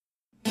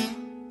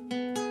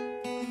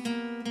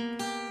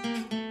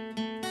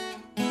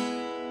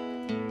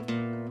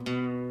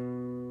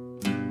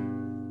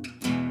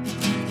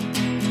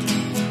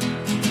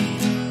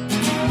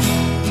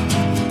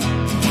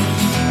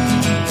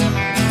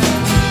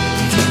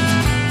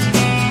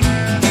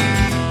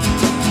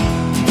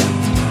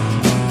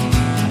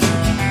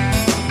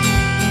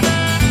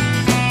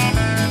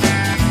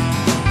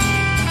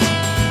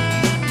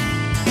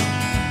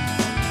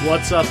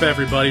What's up,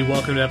 everybody?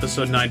 Welcome to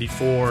episode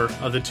 94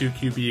 of the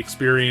 2QB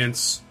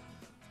Experience.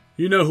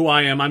 You know who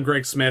I am. I'm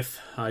Greg Smith.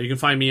 You can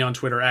find me on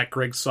Twitter at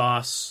Greg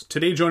Sauce.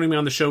 Today, joining me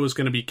on the show is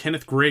going to be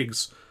Kenneth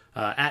Griggs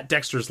at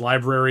Dexter's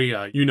Library.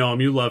 You know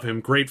him. You love him.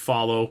 Great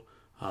follow.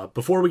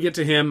 Before we get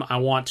to him, I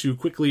want to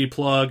quickly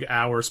plug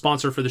our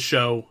sponsor for the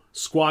show,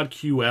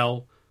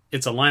 SquadQL.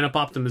 It's a lineup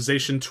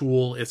optimization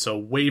tool. It's a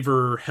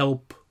waiver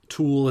help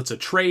tool. It's a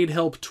trade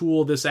help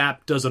tool. This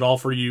app does it all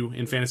for you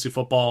in fantasy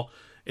football.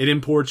 It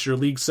imports your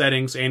league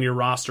settings and your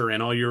roster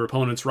and all your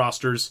opponents'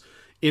 rosters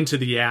into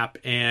the app,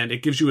 and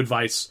it gives you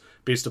advice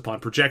based upon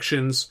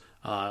projections,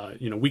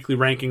 weekly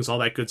rankings, all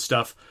that good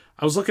stuff.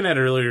 I was looking at it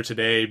earlier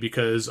today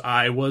because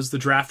I was the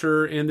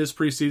drafter in this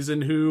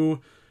preseason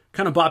who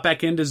kind of bought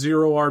back into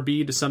zero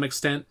RB to some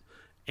extent,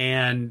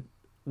 and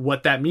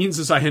what that means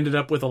is I ended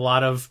up with a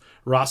lot of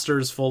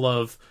rosters full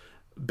of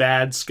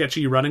bad,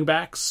 sketchy running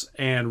backs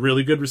and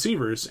really good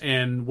receivers.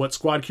 And what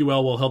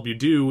SquadQL will help you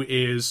do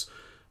is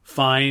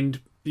find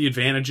the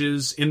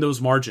advantages in those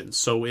margins.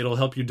 So it'll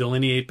help you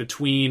delineate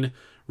between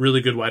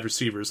really good wide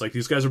receivers. Like,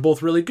 these guys are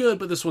both really good,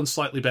 but this one's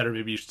slightly better.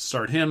 Maybe you should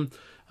start him.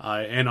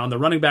 And on the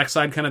running back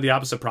side, kind of the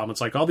opposite problem.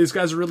 It's like, all these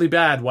guys are really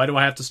bad. Why do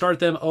I have to start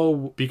them?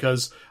 Oh,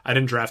 because I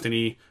didn't draft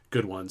any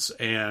good ones.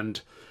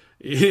 And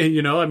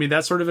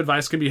that sort of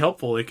advice can be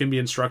helpful. It can be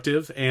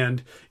instructive.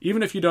 And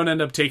even if you don't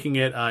end up taking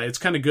it, it's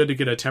kind of good to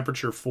get a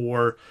temperature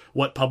for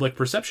what public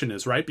perception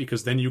is, right?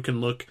 Because then you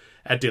can look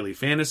at daily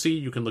fantasy.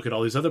 You can look at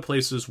all these other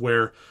places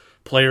where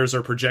players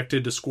are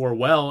projected to score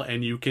well,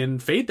 and you can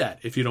fade that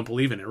if you don't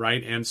believe in it,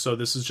 right? And so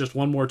this is just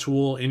one more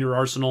tool in your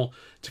arsenal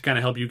to kind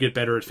of help you get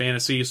better at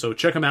fantasy. So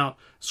check them out,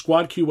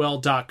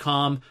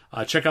 squadql.com.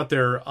 Check out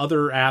their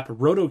other app,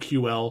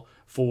 RotoQL,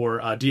 for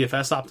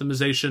DFS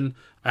optimization.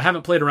 I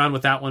haven't played around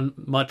with that one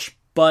much,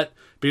 but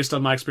based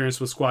on my experience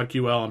with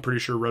SquadQL, I'm pretty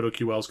sure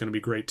RotoQL is going to be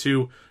great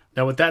too.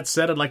 Now, with that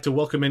said, I'd like to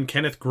welcome in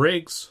Kenneth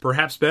Griggs,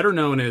 perhaps better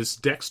known as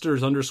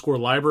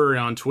Dexter's_library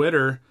on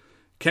Twitter.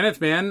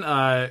 Kenneth, man,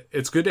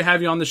 it's good to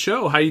have you on the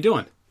show. How you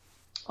doing?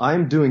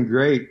 I'm doing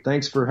great.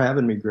 Thanks for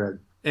having me, Greg.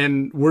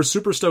 And we're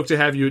super stoked to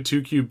have you at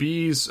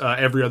 2QBs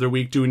every other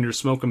week doing your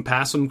Smoke and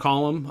Pass 'em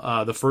column.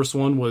 The first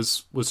one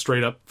was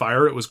straight up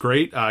fire. It was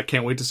great.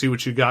 Can't wait to see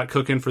what you got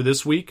cooking for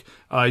this week.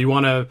 You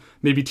want to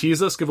maybe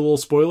tease us, give a little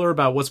spoiler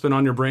about what's been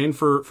on your brain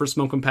for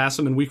Smoke and Pass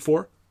 'em in week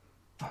 4?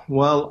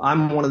 Well,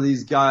 I'm one of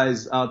these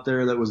guys out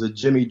there that was a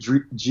Jimmy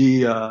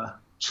G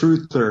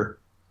truther.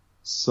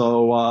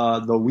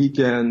 So the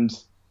weekend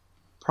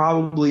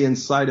probably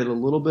incited a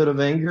little bit of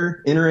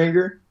inner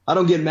anger. I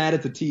don't get mad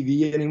at the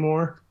TV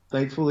anymore,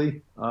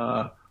 thankfully,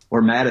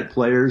 or mad at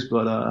players,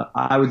 but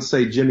I would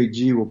say Jimmy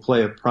G will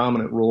play a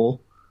prominent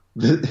role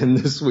in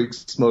this week's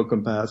Smoke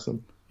and Pass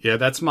 'em. Yeah,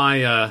 that's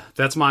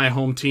my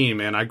home team,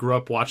 and I grew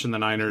up watching the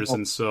Niners,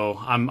 and so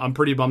I'm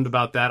pretty bummed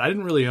about that. I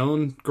didn't really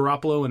own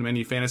Garoppolo in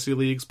many fantasy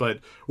leagues, but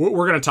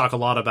we're going to talk a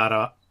lot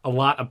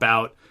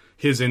about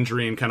his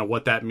injury and kind of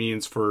what that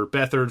means for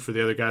Beathard, for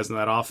the other guys in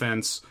that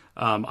offense.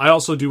 I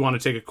also do want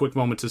to take a quick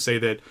moment to say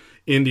that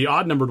in the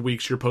odd-numbered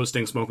weeks, you're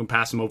posting Smoke and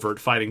Pass 'em over at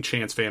Fighting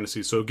Chance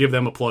Fantasy, so give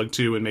them a plug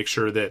too, and make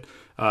sure that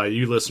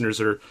you listeners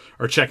are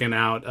checking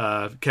out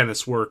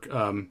Kenneth's work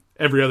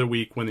every other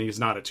week when he's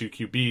not at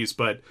 2QBs.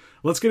 But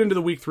let's get into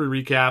the Week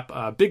 3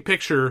 recap. Big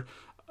picture,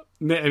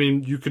 I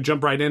mean, you could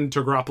jump right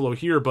into Garoppolo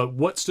here, but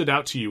what stood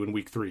out to you in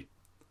Week 3?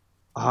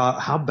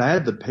 How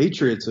bad the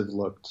Patriots have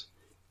looked.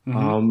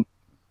 Mm-hmm.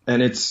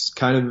 And it's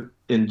kind of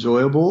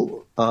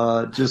enjoyable,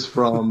 just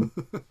from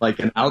like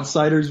an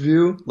outsider's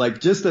view. Like,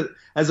 just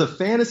as a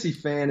fantasy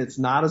fan, it's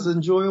not as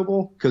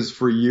enjoyable because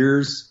for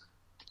years,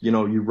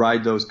 you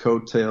ride those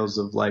coattails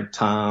of like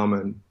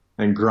Tom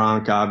and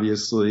Gronk,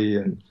 obviously.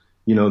 And,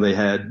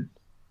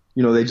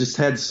 they just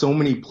had so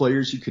many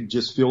players you could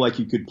just feel like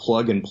you could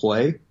plug and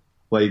play.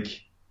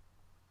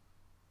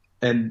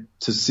 And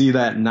to see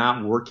that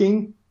not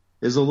working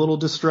is a little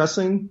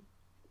distressing.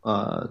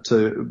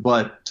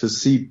 But to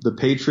see the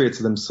Patriots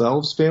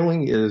themselves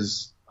failing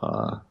is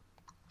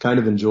kind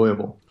of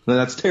enjoyable. Now,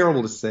 that's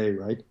terrible to say,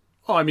 right?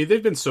 Oh, I mean,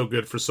 they've been so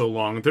good for so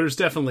long. There's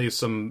definitely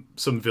some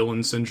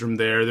villain syndrome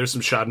there. There's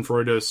some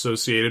schadenfreude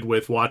associated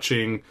with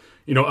watching,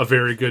 a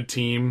very good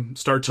team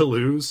start to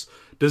lose.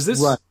 Does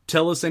this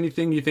tell us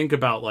anything you think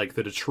about like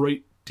the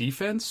Detroit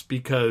defense?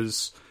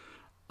 Because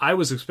I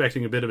was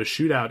expecting a bit of a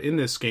shootout in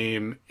this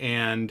game,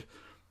 and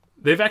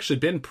they've actually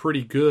been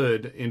pretty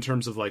good in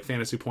terms of like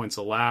fantasy points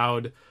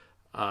allowed.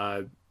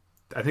 I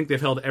think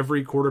they've held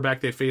every quarterback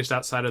they faced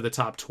outside of the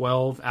top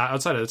 12,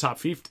 outside of the top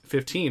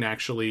 15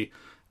 actually.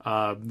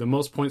 The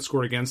most points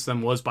scored against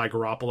them was by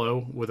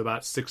Garoppolo with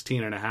about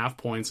 16.5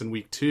 points in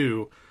week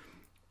 2.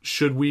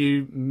 Should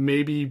we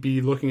maybe be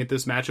looking at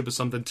this matchup as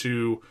something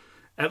to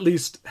at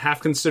least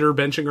half consider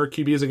benching our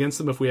QBs against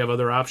them if we have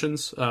other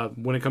options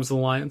when it comes to the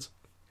Lions?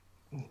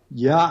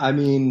 Yeah, I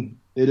mean,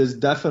 it is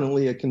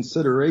definitely a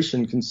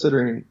consideration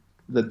considering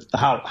that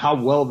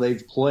how well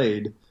they've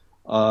played.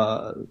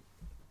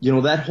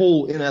 That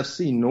whole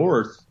NFC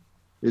North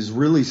is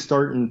really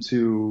starting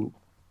to,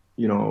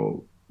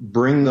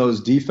 bring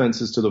those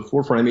defenses to the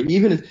forefront. I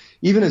mean,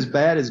 even as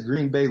bad as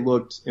Green Bay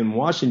looked in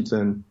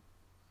Washington,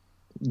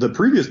 the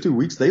previous 2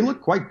 weeks, they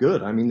looked quite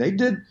good. I mean, they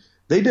did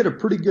a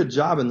pretty good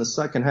job in the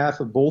second half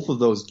of both of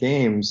those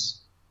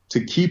games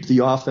to keep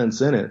the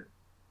offense in it.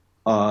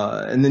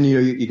 And then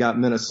you got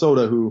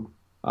Minnesota, who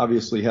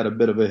obviously had a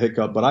bit of a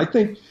hiccup. But I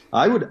think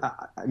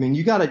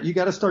you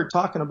gotta start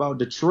talking about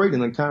Detroit in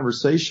the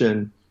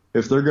conversation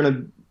if they're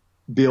gonna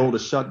be able to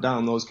shut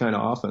down those kind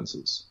of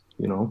offenses,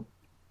 you know?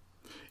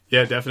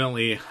 Yeah,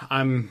 definitely.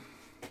 I'm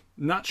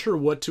not sure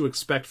what to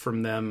expect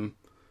from them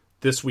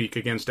this week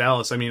against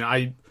Dallas. I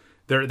mean,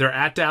 they're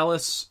at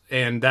Dallas,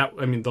 and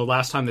the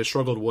last time they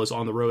struggled was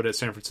on the road at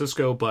San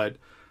Francisco, but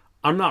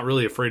I'm not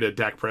really afraid of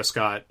Dak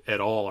Prescott at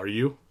all. Are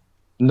you?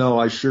 No,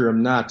 I sure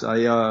am not.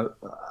 I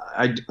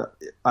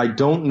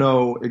don't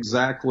know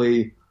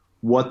exactly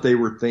what they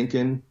were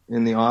thinking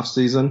in the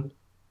offseason.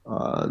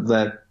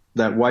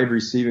 That wide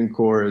receiving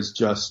core is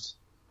just,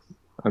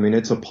 I mean,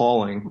 it's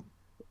appalling.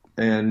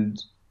 And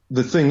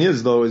the thing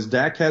is, though, is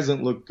Dak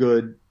hasn't looked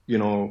good, you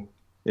know,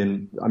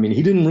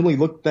 he didn't really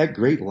look that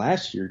great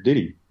last year, did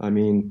he? I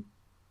mean,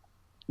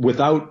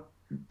 without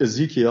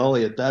Ezekiel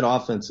Elliott, that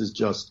offense is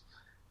just,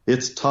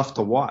 it's tough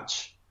to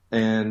watch.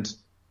 And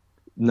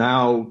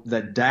now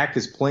that Dak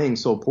is playing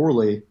so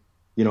poorly,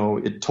 you know,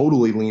 it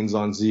totally leans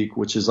on Zeke,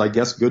 which is, I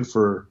guess, good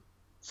for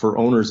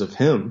owners of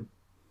him.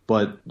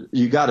 But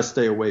you got to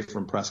stay away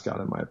from Prescott,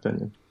 in my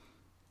opinion.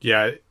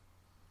 Yeah,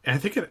 I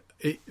think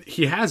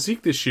he has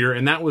Zeke this year,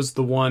 and that was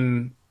the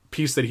one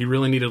piece that he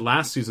really needed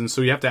last season.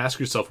 So you have to ask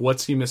yourself,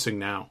 what's he missing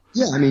now?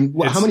 Yeah, I mean,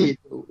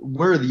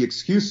 where are the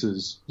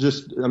excuses?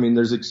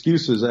 There's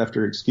excuses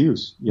after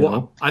excuse. You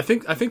know? I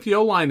think the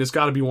O-line has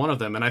got to be one of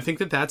them, and I think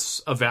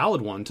that's a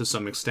valid one to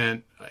some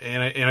extent.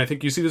 And I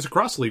think you see this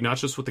across the league, not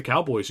just with the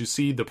Cowboys. You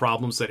see the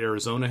problems that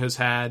Arizona has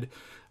had.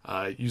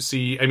 You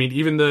see, I mean,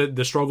 even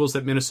the struggles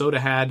that Minnesota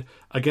had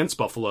against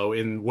Buffalo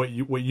in what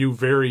you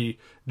very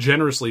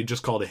generously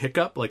just called a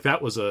hiccup. Like,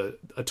 that was a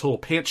total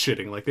pants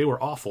shitting. Like, they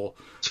were awful.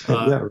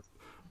 Yeah.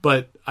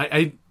 But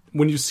I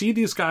when you see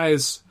these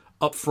guys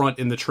up front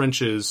in the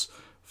trenches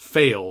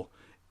fail,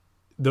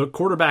 the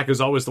quarterback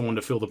is always the one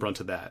to feel the brunt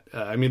of that.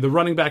 The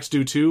running backs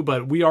do too,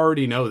 but we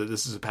already know that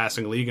this is a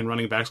passing league, and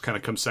running backs kind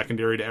of come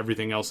secondary to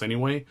everything else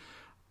anyway.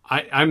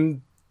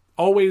 I'm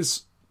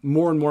always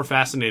more and more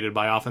fascinated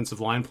by offensive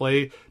line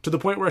play, to the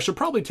point where I should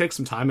probably take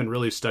some time and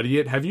really study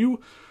it. Have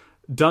you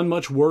done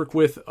much work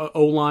with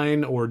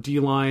O-line or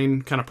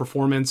D-line kind of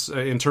performance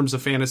in terms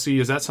of fantasy?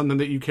 Is that something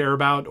that you care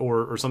about,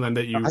 or something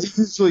that you... I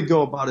usually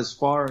go about as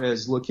far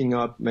as looking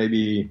up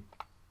maybe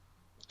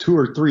 2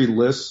 or 3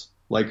 lists,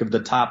 like of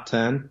the top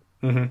 10,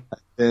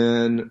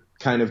 and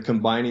kind of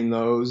combining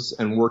those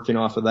and working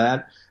off of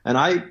that.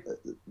 And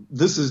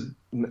this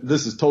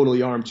is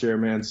totally armchair,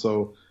 man,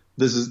 so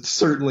this is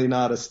certainly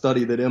not a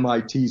study that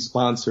MIT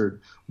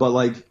sponsored, but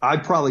like,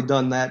 I've probably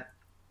done that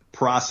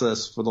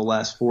process for the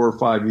last 4 or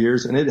 5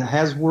 years, and it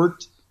has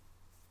worked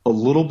a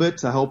little bit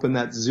to help in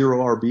that zero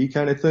RB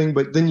kind of thing.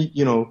 But then,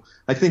 you know,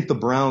 I think the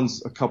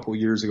Browns a couple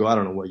years ago, I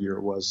don't know what year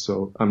it was,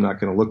 so I'm not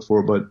going to look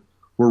for it, but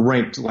were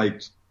ranked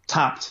like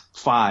top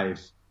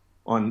 5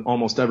 on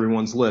almost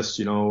everyone's list,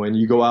 you know, and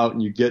you go out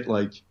and you get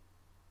like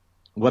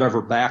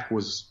whatever back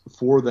was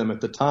for them at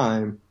the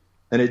time,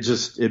 and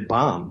it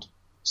bombed.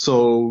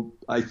 So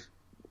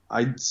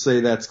I'd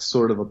say that's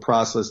sort of a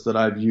process that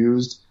I've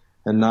used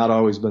and not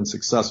always been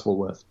successful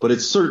with, but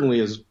it certainly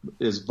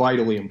is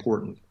vitally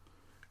important.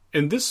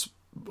 And this,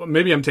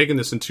 maybe I'm taking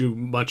this in too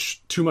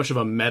much of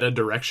a meta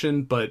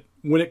direction, but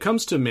when it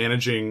comes to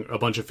managing a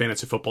bunch of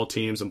fantasy football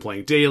teams and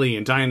playing daily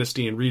and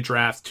dynasty and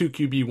redraft, 2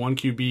 QB, 1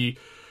 QB,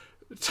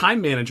 time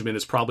management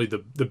is probably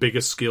the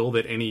biggest skill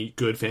that any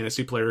good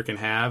fantasy player can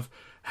have.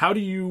 How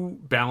do you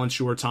balance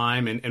your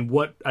time, and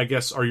what, I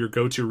guess, are your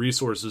go-to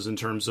resources in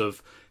terms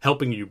of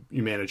helping you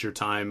manage your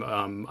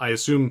time? I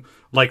assume,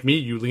 like me,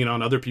 you lean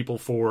on other people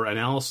for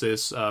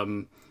analysis.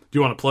 Do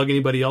you want to plug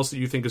anybody else that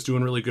you think is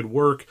doing really good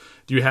work?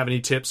 Do you have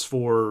any tips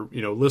for,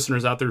 you know,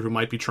 listeners out there who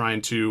might be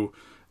trying to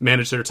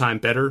manage their time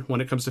better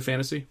when it comes to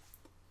fantasy?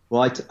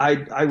 Well,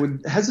 I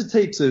would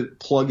hesitate to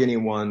plug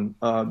anyone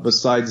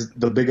besides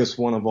the biggest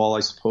one of all, I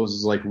suppose,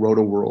 is like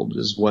RotoWorld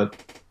is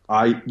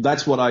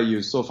that's what I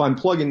use. So if I'm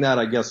plugging that,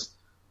 I guess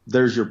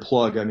there's your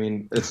plug. I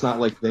mean, it's not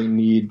like they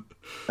need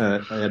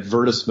an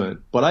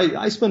advertisement, but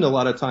I spend a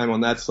lot of time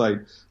on that site,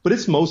 but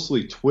it's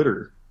mostly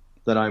Twitter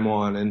that I'm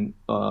on. And,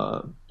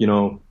 you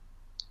know,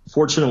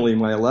 fortunately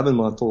my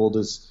 11-month-old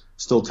is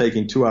still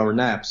taking 2-hour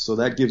naps. So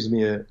that gives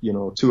me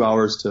 2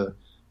 hours to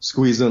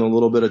squeeze in a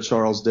little bit of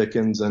Charles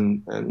Dickens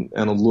and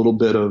a little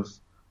bit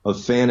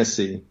of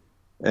fantasy.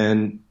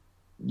 And,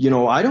 you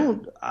know,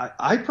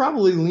 I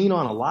probably lean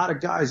on a lot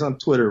of guys on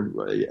Twitter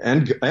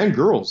and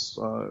girls,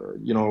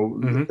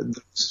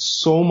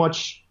 so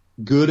much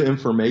good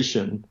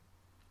information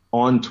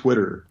on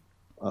Twitter.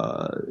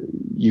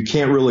 You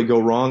can't really go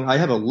wrong. I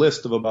have a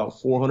list of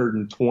about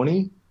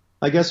 420,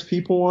 I guess,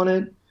 people on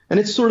it. And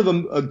it's sort of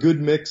a good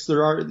mix.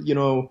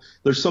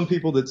 There's some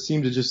people that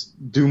seem to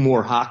just do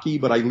more hockey,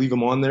 but I leave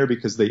them on there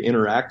because they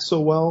interact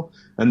so well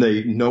and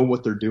they know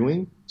what they're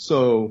doing.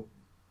 So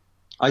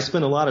I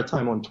spend a lot of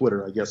time on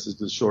Twitter, I guess is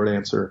the short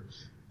answer.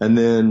 And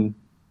then,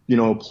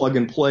 plug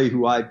and play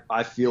who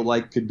I feel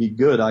like could be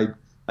good. I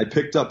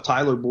picked up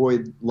Tyler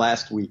Boyd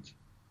last week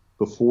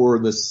before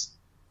this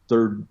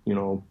third,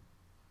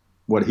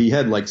 he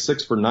had like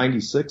 6 for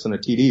 96 and a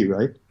TD,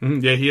 right? Mm-hmm.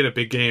 Yeah, he had a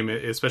big game,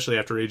 especially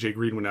after AJ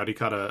Green went out. He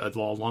caught a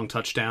long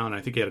touchdown. I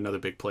think he had another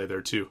big play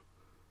there too.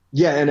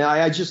 Yeah, and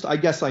I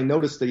guess I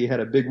noticed that he had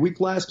a big week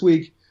last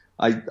week.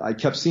 I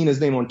kept seeing his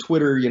name on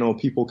Twitter,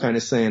 people kind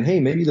of saying, hey,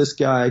 maybe this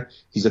guy,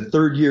 he's a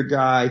third-year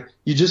guy.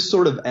 You just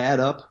sort of add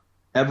up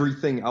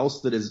everything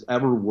else that has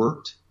ever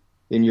worked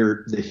in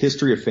the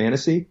history of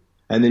fantasy,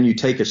 and then you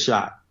take a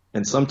shot.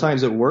 And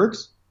sometimes it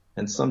works,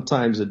 and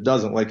sometimes it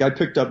doesn't. Like I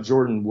picked up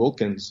Jordan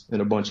Wilkins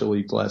in a bunch of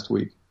leagues last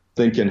week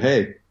thinking,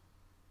 hey,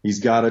 he's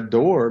got a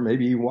door.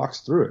 Maybe he walks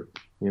through it,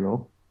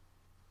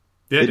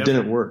 Yeah, it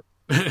didn't work.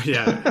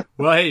 Yeah.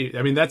 Well, hey,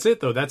 I mean, that's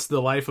it, though. That's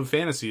the life of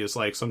fantasy. It's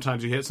like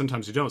sometimes you hit,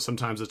 sometimes you don't.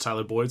 Sometimes it's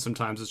Tyler Boyd,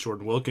 sometimes it's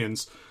Jordan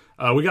Wilkins.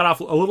 We got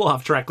a little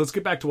off track. Let's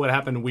get back to what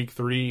happened in week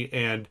 3.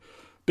 And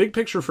big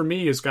picture for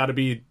me has got to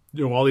be,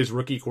 all these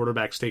rookie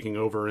quarterbacks taking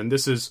over. And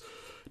this is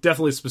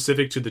definitely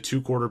specific to the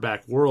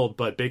 2-quarterback world.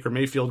 But Baker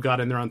Mayfield got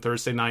in there on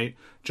Thursday night.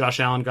 Josh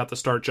Allen got the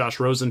start. Josh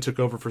Rosen took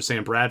over for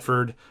Sam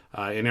Bradford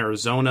in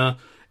Arizona.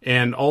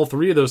 And all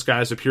 3 of those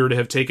guys appear to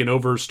have taken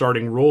over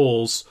starting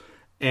roles.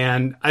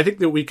 And I think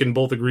that we can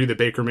both agree that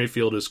Baker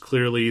Mayfield is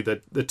clearly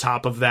the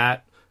top of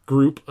that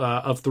group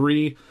of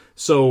 3.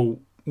 So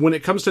when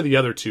it comes to the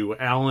other 2,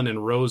 Allen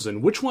and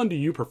Rosen, which one do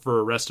you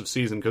prefer rest of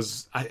season?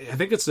 Because I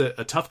think it's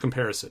a tough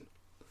comparison.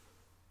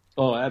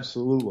 Oh,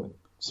 absolutely.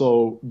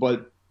 So,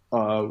 but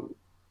Allen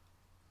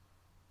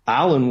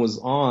was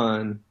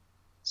on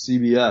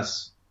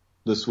CBS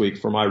this week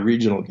for my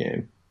regional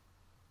game.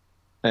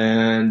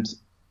 And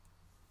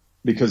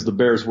because the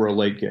Bears were a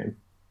late game.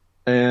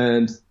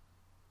 And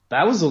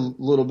that was a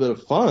little bit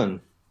of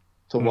fun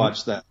to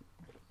watch that.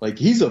 Like,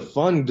 he's a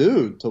fun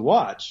dude to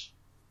watch.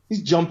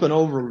 He's jumping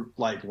over,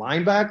 like,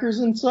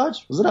 linebackers and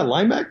such. Was it a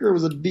linebacker or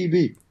was it a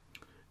DB?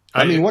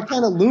 I mean, what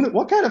kind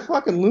of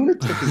fucking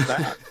lunatic is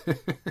that?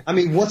 I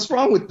mean, what's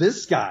wrong with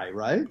this guy,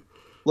 right?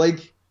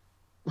 Like,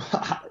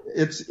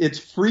 it's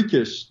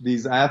freakish,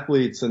 these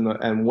athletes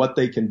and what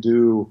they can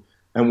do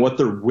and what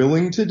they're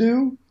willing to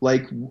do.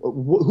 Like,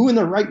 who in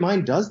their right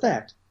mind does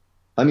that?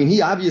 I mean,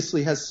 he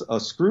obviously has a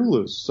screw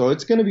loose, so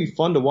it's going to be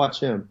fun to watch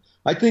him.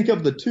 I think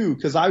of the 2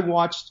 because I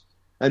watched,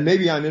 and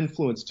maybe I'm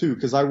influenced too,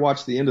 because I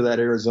watched the end of that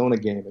Arizona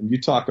game, and you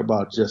talk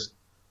about just,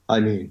 I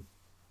mean,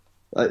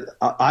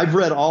 I've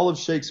read all of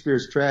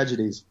Shakespeare's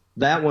tragedies.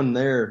 That one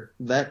there,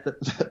 that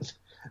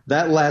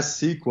last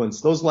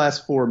sequence, those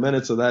last 4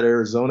 minutes of that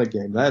Arizona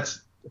game, that's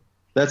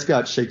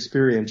got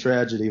Shakespearean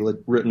tragedy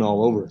written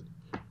all over it.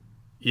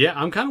 Yeah,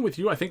 I'm kind of with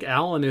you. I think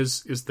Allen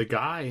is the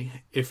guy,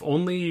 if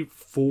only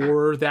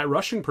for that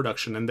rushing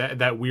production and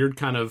that weird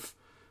kind of.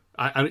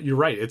 You're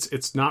right.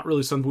 It's not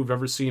really something we've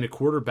ever seen a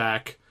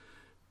quarterback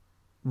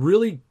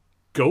really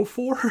go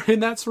for in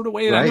that sort of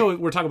way. And right. I know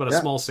we're talking about a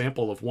small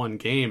sample of one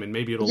game, and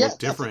maybe it'll look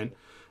different.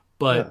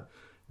 But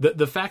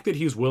the fact that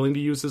he's willing to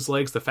use his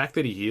legs, the fact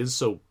that he is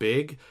so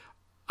big,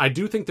 I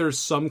do think there's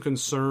some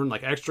concern,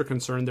 like extra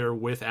concern there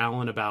with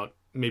Allen about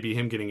maybe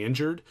him getting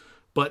injured.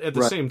 But at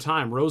the same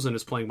time, Rosen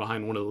is playing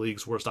behind one of the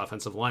league's worst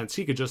offensive lines.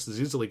 He could just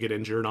as easily get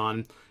injured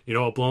on,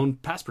 a blown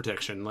pass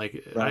protection.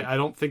 Like, I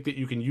don't think that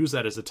you can use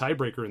that as a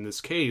tiebreaker in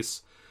this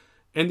case.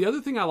 And the other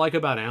thing I like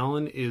about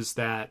Allen is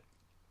that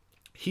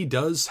he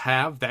does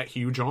have that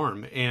huge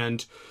arm.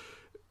 And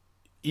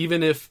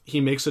even if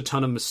he makes a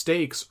ton of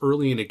mistakes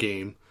early in a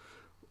game,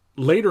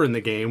 later in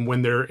the game,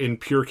 when they're in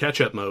pure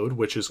catch-up mode,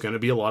 which is going to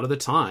be a lot of the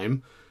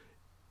time,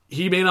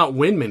 he may not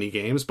win many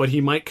games, but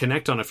he might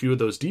connect on a few of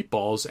those deep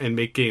balls and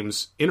make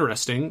games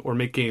interesting or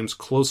make games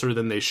closer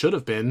than they should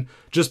have been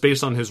just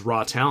based on his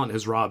raw talent,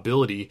 his raw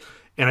ability.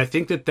 And I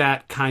think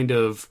that kind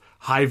of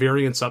high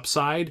variance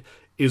upside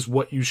is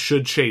what you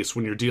should chase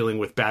when you're dealing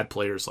with bad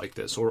players like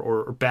this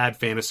or bad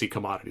fantasy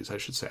commodities, I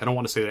should say. I don't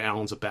want to say that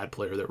Allen's a bad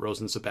player, that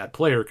Rosen's a bad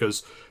player,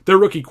 because they're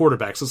rookie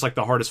quarterbacks. It's like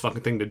the hardest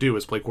fucking thing to do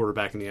is play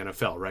quarterback in the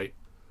NFL, right?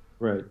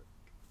 Right.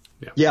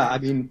 Yeah, I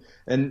mean,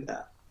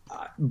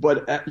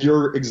 but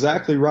you're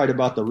exactly right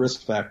about the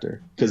risk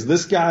factor, because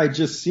this guy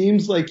just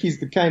seems like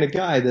he's the kind of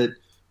guy that,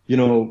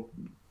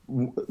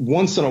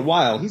 once in a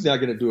while, he's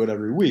not going to do it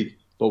every week,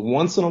 but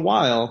once in a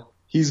while,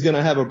 he's going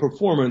to have a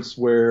performance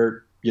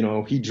where,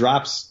 he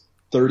drops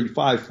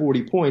 35,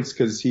 40 points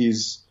because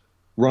he's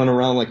run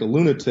around like a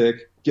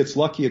lunatic, gets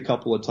lucky a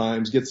couple of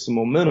times, gets some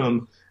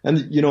momentum.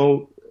 And,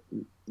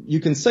 you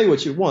can say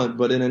what you want,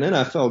 but in an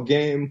NFL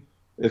game,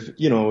 if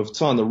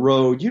it's on the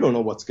road, you don't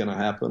know what's going to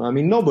happen. I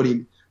mean,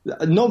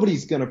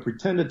 nobody's going to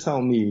pretend to tell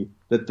me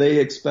that they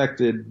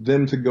expected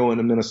them to go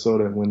into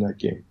Minnesota and win that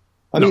game.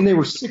 I mean, they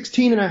were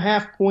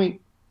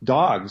 16.5-point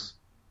dogs.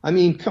 I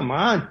mean, come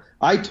on.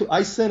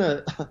 I sent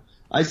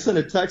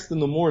a text in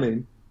the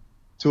morning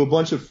to a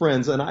bunch of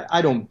friends, and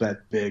I don't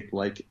bet big.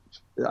 Like,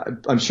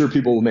 I'm sure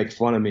people will make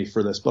fun of me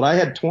for this, but I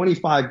had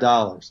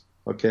 $25,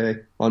 okay,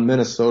 on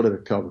Minnesota to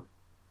cover.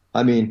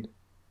 I mean,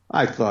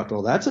 I thought,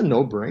 well, that's a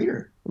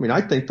no-brainer. I mean,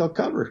 I think they'll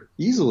cover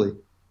easily.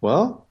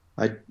 Well,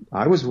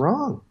 I was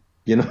wrong,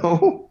 you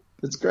know?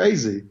 It's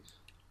crazy.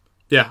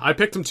 Yeah, I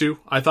picked them too.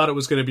 I thought it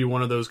was going to be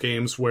one of those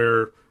games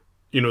where,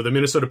 you know, the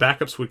Minnesota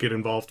backups would get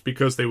involved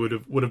because they would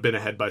have been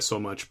ahead by so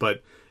much.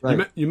 But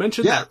right. you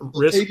mentioned that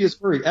risk.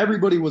 Latavius Murray.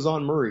 Everybody was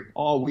on Murray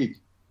all week.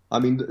 I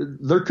mean,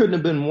 there couldn't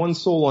have been one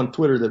soul on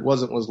Twitter that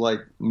was like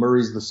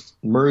Murray's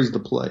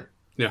the play.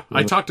 Yeah,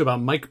 I talked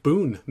about Mike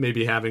Boone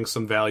maybe having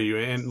some value,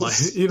 and like,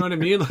 you know what I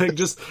mean, like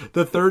just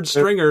the third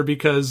stringer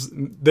because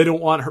they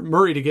don't want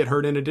Murray to get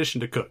hurt in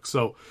addition to Cook.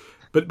 So,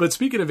 but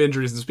speaking of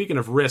injuries and speaking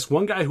of risk,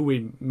 one guy who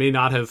we may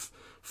not have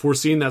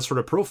foreseen that sort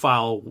of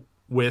profile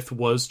with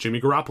was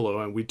Jimmy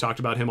Garoppolo, and we talked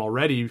about him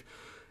already.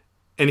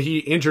 And he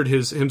injured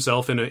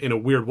himself in a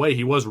weird way.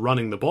 He was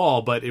running the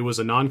ball, but it was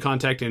a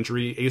non-contact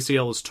injury.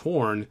 ACL is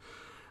torn.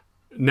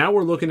 Now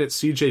we're looking at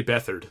C.J.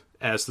 Beathard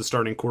as the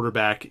starting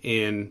quarterback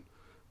in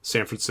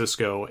San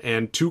Francisco,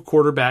 and two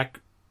quarterback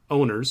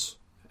owners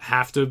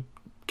have to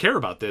care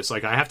about this.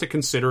 Like, I have to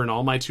consider in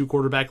all my two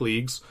quarterback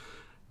leagues,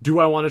 do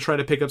I want to try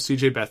to pick up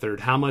C.J. Beathard?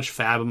 How much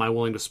fab am I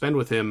willing to spend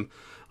with him?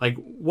 Like,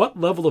 what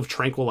level of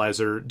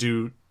tranquilizer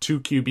do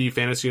two QB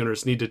fantasy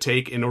owners need to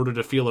take in order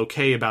to feel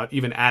okay about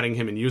even adding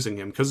him and using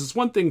him? Because it's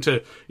one thing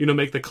to, you know,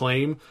 make the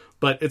claim,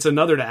 but it's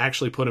another to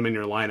actually put him in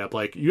your lineup.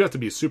 Like, you have to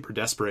be super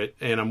desperate,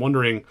 and I'm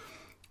wondering,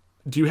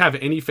 do you have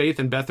any faith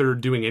in Beathard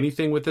doing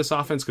anything with this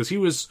offense? Because he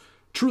was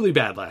truly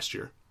bad last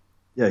year.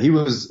 Yeah, he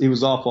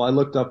was awful. I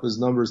looked up his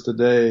numbers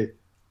today,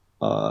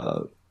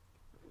 and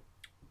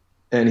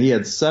he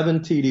had 7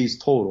 TDs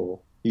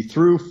total. He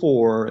threw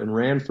 4 and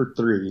ran for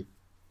 3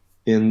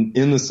 in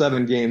the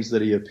 7 games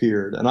that he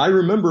appeared. And I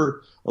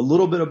remember a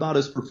little bit about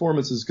his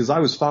performances because I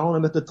was following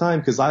him at the time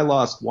because I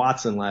lost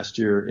Watson last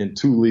year in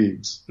 2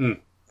 leagues.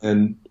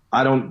 And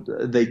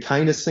they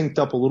kind of synced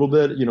up a little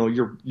bit. You know,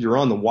 you're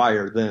on the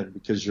wire then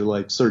because you're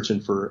like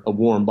searching for a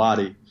warm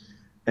body.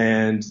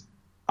 And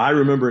I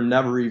remember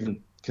never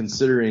even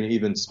considering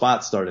even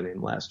spot starting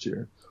him last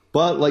year.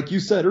 But like you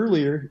said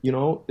earlier, you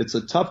know, it's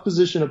a tough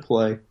position to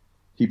play.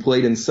 He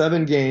played in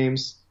 7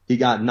 games. He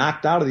got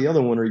knocked out of the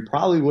other one, or he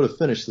probably would have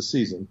finished the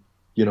season.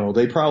 You know,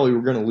 they probably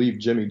were going to leave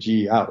Jimmy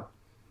G out,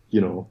 you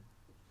know.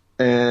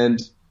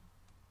 And,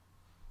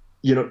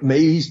 you know,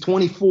 maybe he's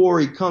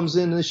 24. He comes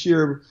in this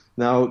year.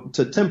 Now,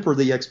 to temper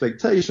the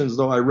expectations,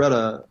 though, I read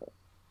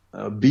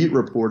a beat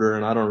reporter,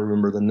 and I don't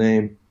remember the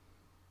name,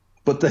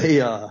 but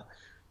they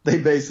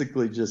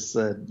basically just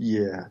said,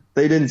 yeah,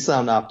 they didn't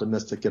sound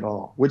optimistic at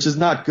all, which is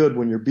not good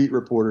when your beat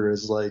reporter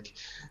is like,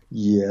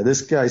 yeah,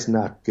 this guy's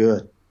not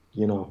good,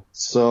 you know.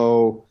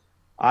 So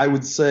I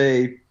would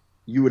say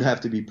you would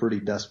have to be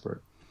pretty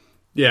desperate.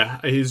 Yeah,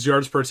 his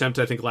yards per attempt,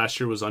 I think last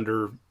year was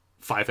under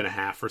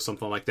 5.5 or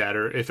something like that.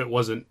 Or if it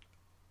was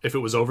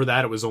over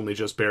that, it was only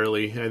just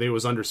barely. I think it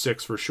was under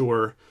 6 for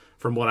sure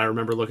from what I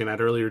remember looking at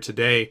earlier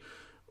today.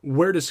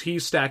 Where does he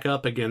stack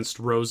up against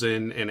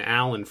Rosen and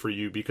Allen for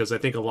you? Because I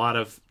think a lot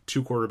of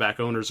two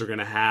quarterback owners are going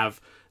to have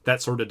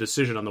that sort of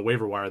decision on the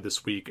waiver wire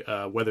this week,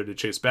 whether to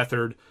chase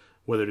Beathard,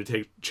 whether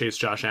to chase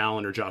Josh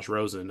Allen or Josh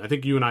Rosen. I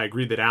think you and I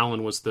agreed that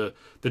Allen was the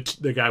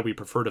guy we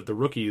preferred of the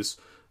rookies.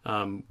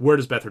 Where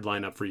does Beathard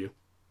line up for you?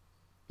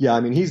 Yeah, I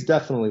mean, he's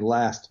definitely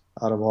last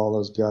out of all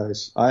those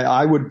guys.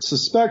 I would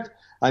suspect,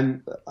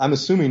 I'm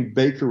assuming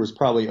Baker was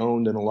probably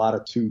owned in a lot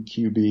of 2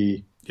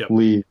 QB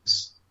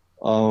leagues.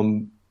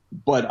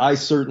 But I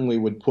certainly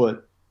would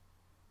put,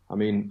 I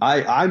mean,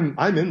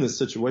 I'm in this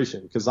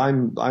situation because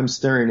I'm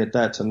staring at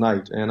that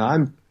tonight, and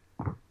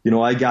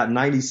I got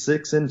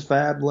 96 in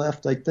fab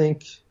left, I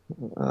think.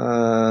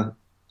 And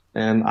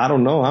I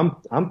don't know.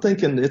 I'm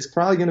thinking it's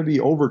probably going to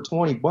be over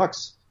 $20,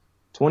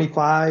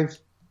 $25,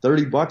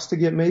 $30 to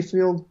get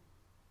Mayfield.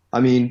 I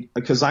mean,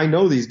 because I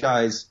know these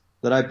guys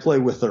that I play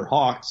with are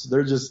hawks.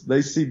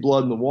 They see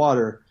blood in the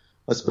water.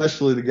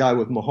 Especially the guy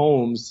with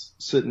Mahomes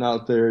sitting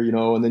out there, you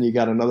know, and then you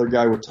got another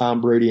guy with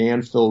Tom Brady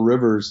and Phil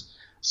Rivers.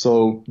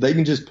 So they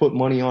can just put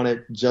money on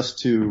it just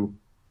to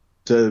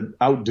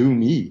outdo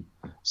me.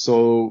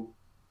 So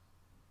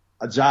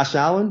Josh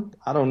Allen,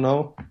 I don't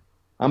know.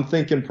 I'm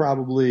thinking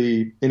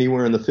probably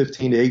anywhere in the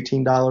 $15 to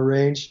 $18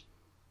 range,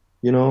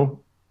 you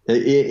know,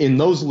 in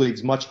those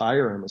leagues, much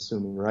higher, I'm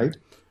assuming, right?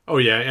 Oh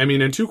yeah. I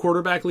mean, in 2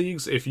 quarterback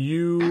leagues, I've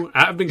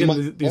been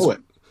getting these.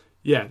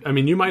 Yeah, I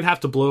mean, you might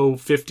have to blow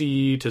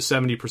 50 to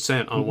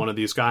 70% on one of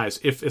these guys,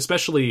 if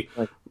especially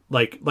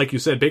like you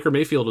said, Baker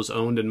Mayfield is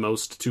owned in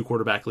most 2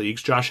 quarterback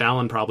leagues. Josh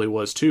Allen probably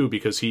was too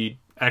because he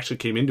actually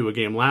came into a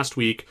game last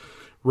week.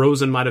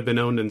 Rosen might have been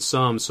owned in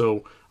some,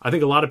 so I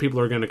think a lot of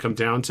people are going to come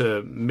down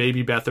to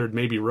maybe Beathard,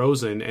 maybe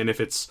Rosen, and if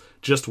it's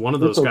just one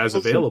of those guys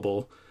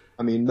available,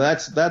 I mean,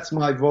 that's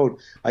my vote.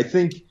 I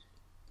think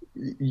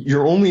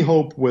your only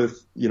hope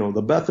with, you know,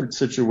 the Beathard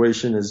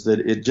situation is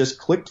that it just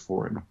clicked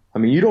for him. I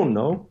mean, you don't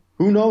know.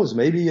 Who knows?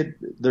 Maybe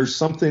there's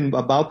something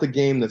about the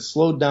game that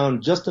slowed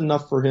down just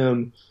enough for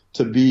him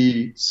to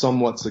be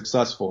somewhat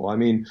successful. I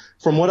mean,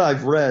 from what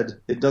I've read,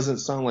 it doesn't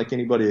sound like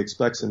anybody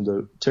expects him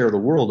to tear the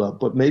world up,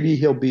 but maybe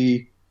he'll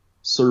be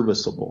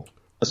serviceable,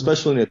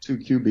 especially in a 2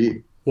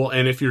 QB. Well,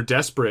 and if you're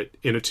desperate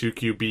in a 2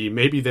 QB,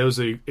 maybe those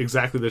are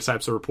exactly the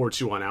types of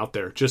reports you want out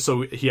there, just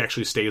so he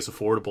actually stays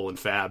affordable in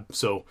Fab.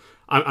 So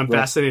I'm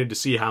fascinated to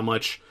see how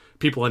much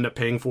people end up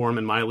paying for him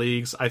in my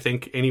leagues. I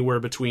think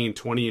anywhere between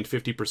 20 and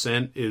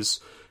 50%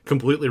 is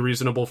completely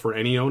reasonable for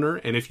any owner.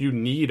 And if you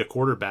need a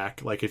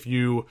quarterback, like if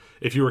you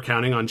were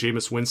counting on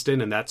Jameis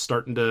Winston and that's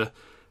starting to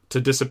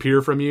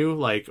disappear from you,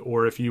 like,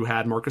 or if you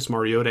had Marcus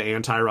Mariota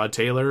and Tyrod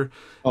Taylor,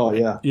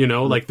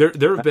 like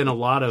there have been a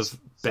lot of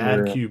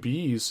bad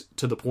QBs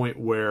to the point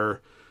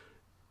where,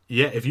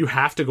 if you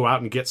have to go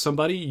out and get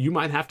somebody, you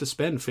might have to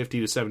spend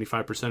 50 to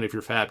 75% of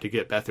your fab to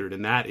get Beathard,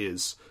 and that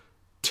is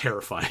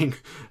terrifying.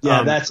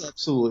 Yeah, that's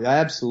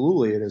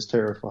absolutely it is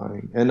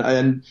terrifying.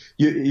 And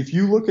if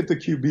you look at the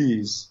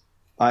QBs,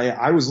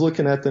 I was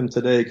looking at them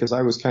today because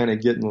I was kind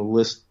of getting the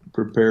list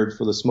prepared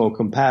for the Smoke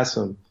 'Em Pass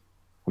 'Em.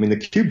 I mean, the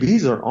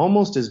QBs are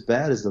almost as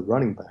bad as the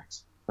running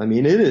backs. I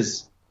mean, it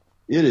is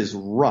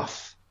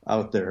rough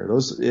out there.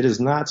 It is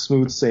not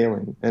smooth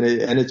sailing, and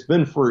it's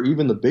been for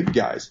even the big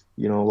guys.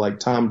 Like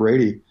Tom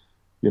Brady,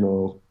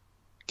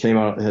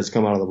 has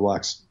come out of the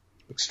blocks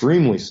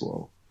extremely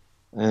slow,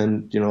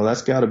 and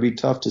that's got to be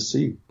tough to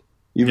see.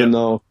 Even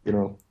though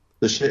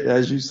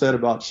as you said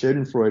about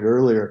Schadenfreude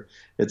earlier,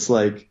 it's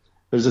like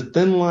there's a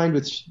thin line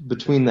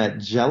between that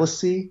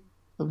jealousy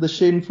of the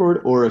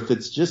Schadenfreude, or if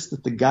it's just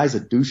that the guy's a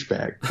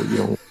douchebag.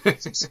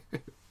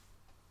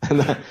 And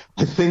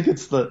I think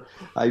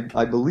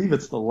I believe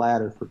it's the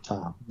latter for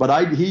Tom.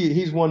 But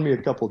he's won me a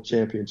couple of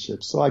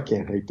championships, so I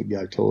can't hate the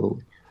guy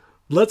totally.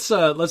 Let's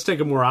take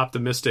a more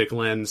optimistic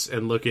lens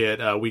and look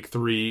at week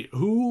 3.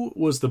 Who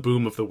was the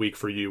boom of the week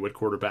for you at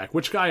quarterback?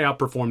 Which guy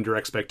outperformed your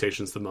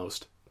expectations the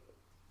most?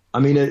 I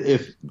mean,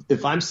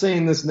 if I'm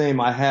saying this name,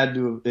 it had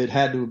to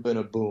have been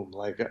a boom.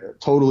 Like,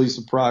 totally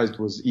surprised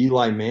was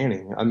Eli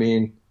Manning. I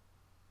mean,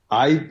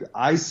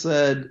 I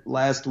said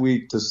last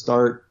week to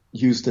start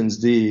Houston's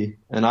D,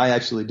 and I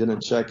actually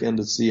didn't check in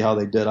to see how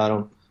they did. I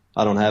don't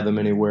have him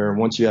anywhere. And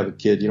once you have a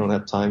kid, you don't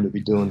have time to be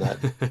doing that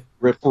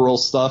referral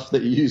stuff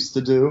that you used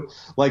to do.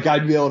 Like,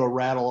 I'd be able to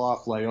rattle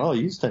off like, oh,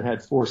 Houston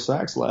had 4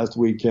 sacks last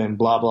weekend,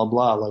 blah, blah,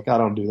 blah. Like, I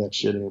don't do that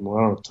shit anymore.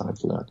 I don't have time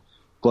for that.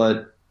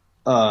 But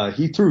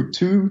he threw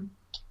two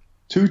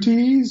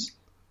TDs.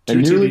 Two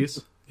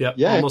TDs. Yep.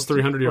 Yeah, almost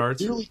 300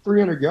 yards. Nearly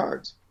 300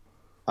 yards.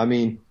 I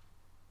mean,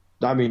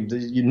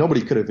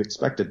 nobody could have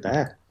expected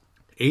that.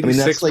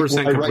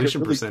 86%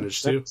 completion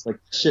percentage too. Like,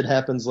 shit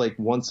happens like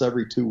once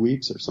every 2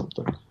 weeks or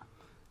something.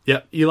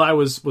 Yeah, Eli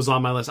was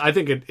on my list. I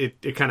think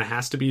it kind of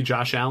has to be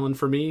Josh Allen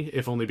for me,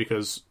 if only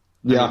because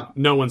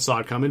no one saw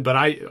it coming.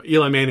 But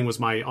Eli Manning was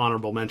my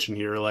honorable mention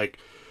here. Like,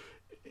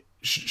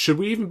 should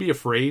we even be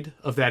afraid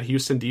of that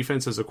Houston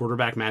defense as a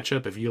quarterback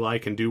matchup if Eli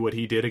can do what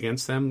he did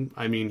against them?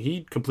 I mean,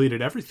 he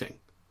completed everything.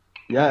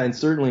 Yeah, and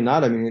certainly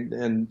not. I mean,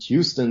 and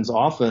Houston's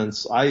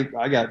offense, I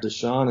got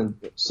Deshaun in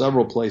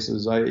several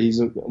places.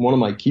 He's one of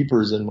my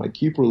keepers in my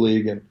keeper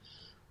league, and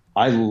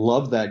I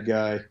love that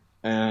guy.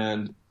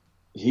 And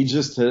he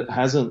just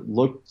hasn't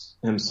looked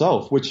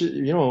himself, which,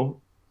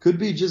 could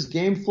be just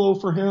game flow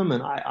for him.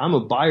 And I'm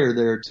a buyer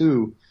there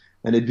too.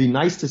 And it'd be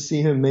nice to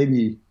see him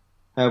maybe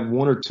have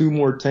 1 or 2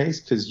 more tanks,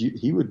 because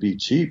he would be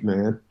cheap,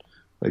 man.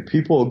 Like,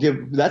 people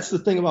that's the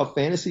thing about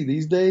fantasy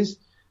these days.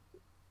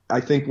 I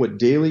think what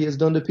Daly has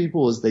done to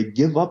people is they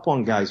give up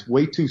on guys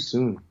way too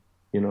soon,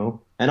 and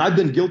I've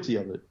been guilty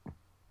of it.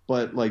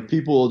 But like,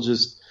 people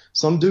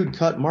some dude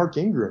cut Mark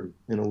Ingram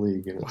in a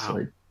league, and it's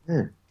like,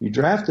 man, you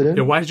drafted him.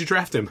 Yeah, why did you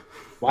draft him?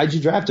 Why'd you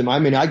draft him? I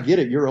mean, I get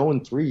it. You're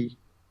 0-3,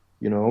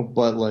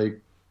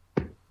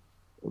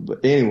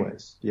 but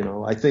anyways,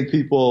 I think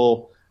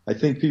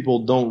people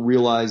don't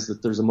realize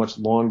that there's a much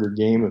longer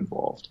game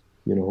involved,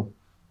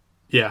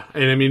 Yeah,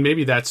 and I mean,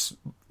 maybe that's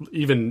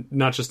even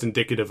not just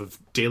indicative of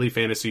daily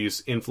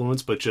fantasy's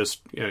influence, but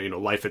just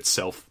life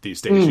itself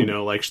these days.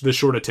 Like the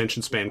short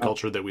attention span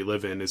culture that we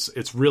live in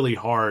it's really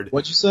hard.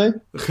 What'd you say?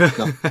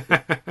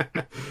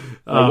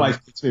 No. My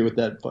wife gets me with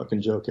that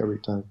fucking joke every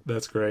time.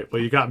 That's great.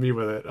 Well, you got me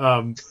with it.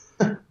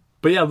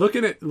 But yeah,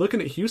 looking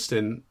at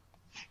Houston,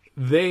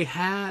 they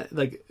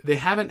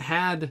haven't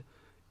had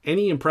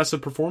any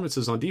impressive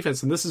performances on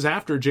defense, and this is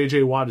after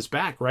J.J. Watt is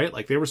back, right?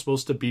 Like, they were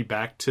supposed to be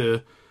back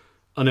to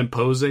an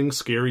imposing,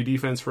 scary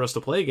defense for us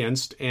to play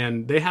against,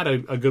 and they had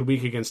a good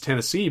week against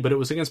Tennessee, but it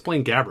was against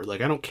Blaine Gabbert.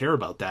 Like, I don't care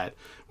about that.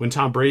 When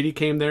Tom Brady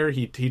came there,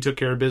 he took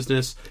care of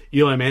business.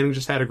 Eli Manning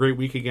just had a great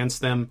week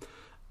against them.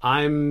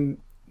 I'm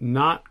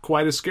not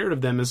quite as scared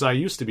of them as I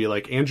used to be.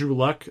 Like, Andrew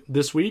Luck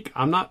this week,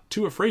 I'm not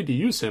too afraid to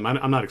use him.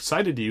 I'm not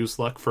excited to use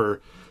Luck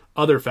for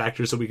other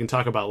factors that we can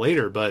talk about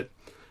later, but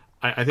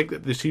I think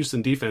that this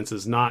Houston defense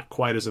is not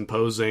quite as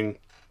imposing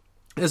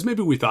as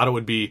maybe we thought it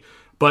would be.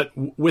 But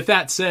with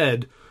that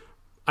said,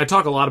 I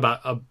talk a lot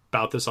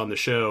about this on the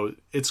show.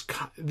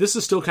 This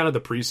is still kind of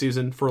the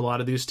preseason for a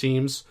lot of these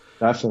teams.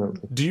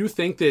 Definitely. Do you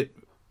think that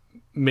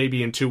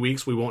maybe in 2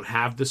 weeks we won't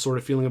have this sort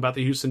of feeling about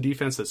the Houston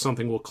defense, that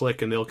something will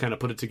click and they'll kind of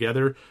put it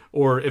together?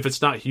 Or if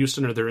it's not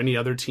Houston, are there any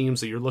other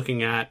teams that you're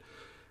looking at,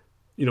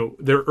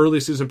 their early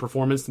season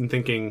performance and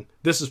thinking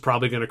this is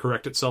probably going to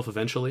correct itself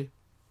eventually?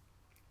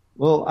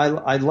 Well,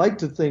 I'd like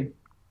to think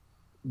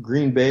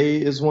Green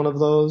Bay is one of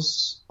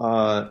those.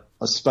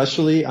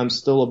 Especially, I'm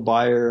still a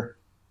buyer,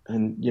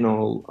 and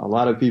a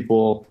lot of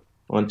people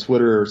on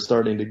Twitter are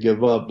starting to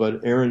give up.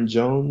 But Aaron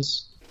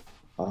Jones,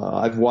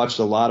 I've watched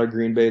a lot of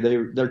Green Bay.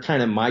 They're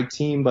kind of my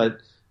team, but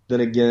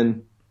then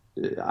again,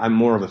 I'm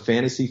more of a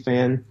fantasy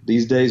fan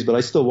these days. But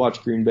I still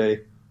watch Green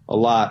Bay a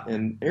lot,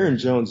 and Aaron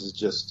Jones is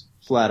just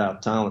flat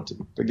out talented.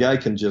 The guy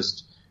can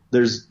just,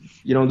 there's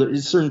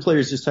certain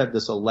players just have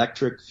this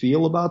electric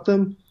feel about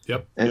them.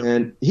 Yep.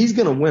 And he's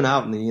going to win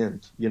out in the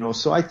end,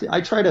 so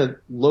I try to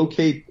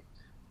locate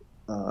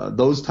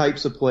those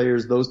types of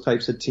players, those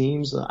types of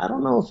teams. I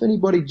don't know if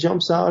anybody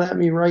jumps out at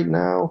me right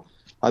now.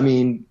 I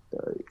mean,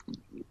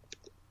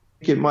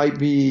 it might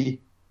be,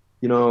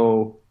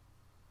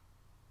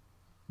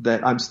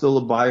 that I'm still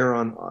a buyer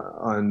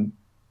on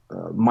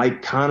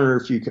Mike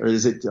Connor,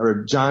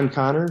 or John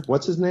Connor?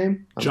 What's his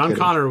name? John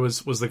Connor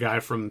was the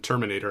guy from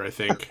Terminator, I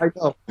think. I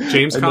know.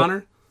 James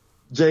Connor?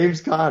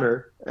 James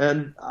Connor.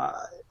 And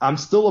I'm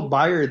still a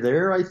buyer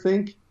there, I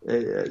think.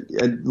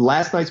 And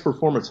last night's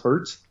performance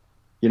hurts,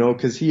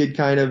 because he'd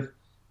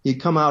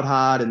come out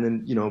hot, and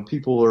then,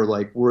 people are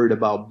like worried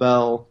about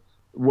Bell.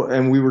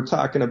 And we were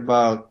talking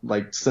about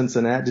like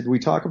Cincinnati. Did we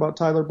talk about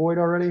Tyler Boyd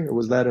already? Or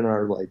was that in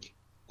our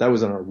that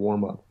was in our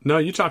warm up? No,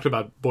 you talked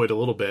about Boyd a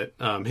little bit.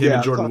 Him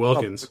and Jordan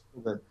Wilkins.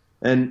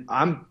 And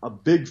I'm a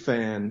big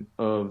fan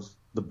of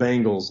the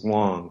Bengals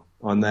long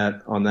on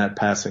that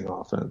passing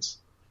offense.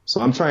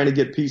 So I'm trying to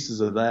get pieces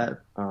of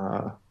that.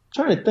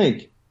 Trying to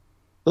think.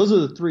 Those are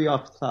the three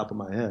off the top of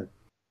my head.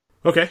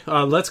 Okay,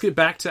 let's get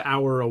back to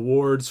our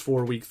awards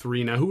for Week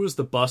 3. Now, who was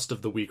the bust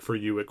of the week for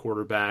you at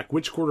quarterback?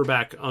 Which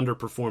quarterback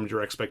underperformed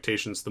your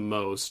expectations the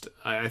most?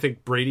 I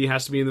think Brady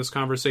has to be in this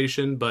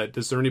conversation, but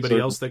is there anybody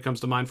else that comes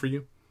to mind for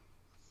you?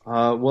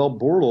 Well,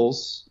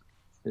 Bortles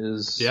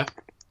is.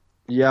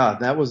 Yeah,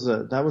 that was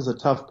a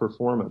tough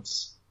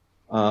performance,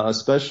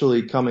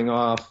 especially coming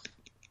off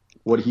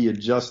what he had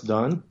just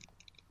done.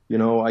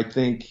 I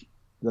think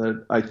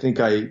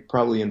I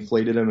probably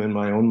inflated him in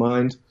my own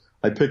mind.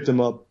 I picked him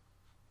up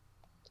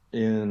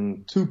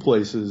in two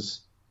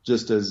places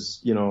just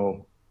as,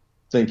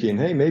 thinking,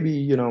 hey,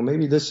 maybe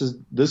this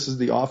is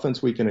the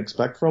offense we can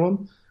expect from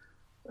him.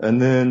 And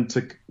then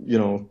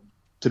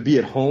to be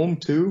at home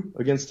too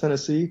against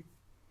Tennessee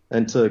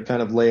and to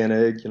kind of lay an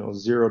egg,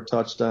 0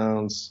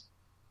 touchdowns,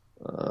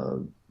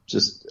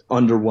 just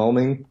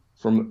underwhelming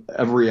from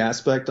every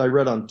aspect. I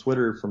read on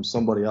Twitter from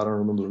somebody, I don't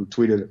remember who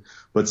tweeted it,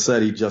 but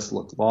said he just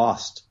looked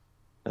lost.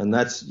 And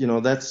that's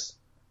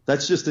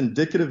just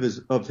indicative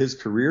of his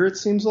career, it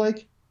seems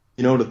like,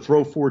 to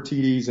throw 4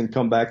 TDs and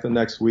come back the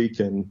next week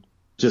and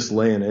just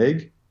lay an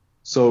egg.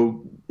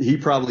 So he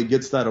probably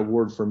gets that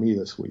award for me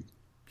this week.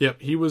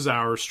 Yep, he was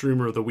our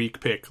Streamer of the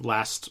Week pick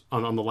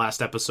on the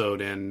last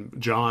episode, and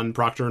John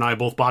Proctor and I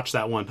both botched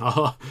that one.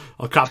 I'll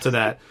cop to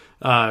that.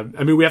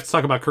 We have to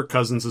talk about Kirk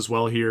Cousins as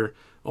well here.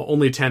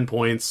 Only 10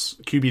 points,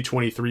 QB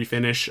 23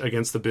 finish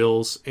against the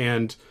Bills,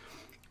 and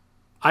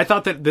I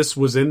thought that this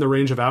was in the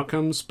range of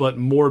outcomes, but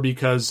more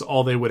because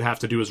all they would have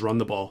to do is run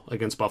the ball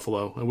against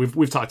Buffalo. And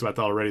we've talked about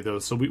that already, though,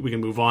 so we can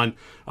move on.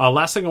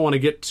 Last thing I want to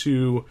get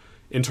to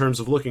in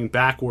terms of looking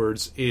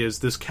backwards is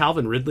this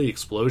Calvin Ridley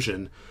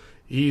explosion.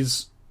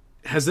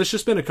 Has this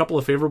just been a couple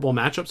of favorable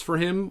matchups for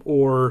him,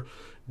 or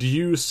do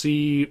you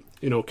see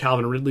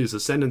Calvin Ridley's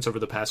ascendance over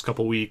the past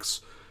couple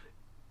weeks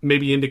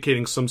maybe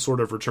indicating some sort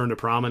of return to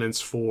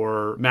prominence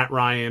for Matt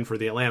Ryan, for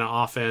the Atlanta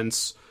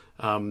offense?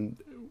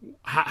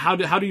 How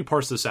do you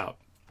parse this out?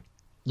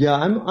 Yeah,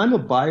 I'm a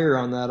buyer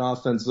on that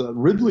offense.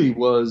 Ridley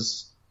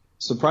was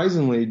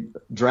surprisingly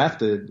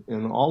drafted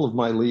in all of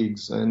my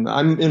leagues, and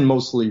I'm in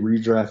mostly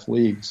redraft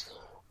leagues.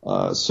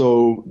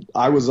 So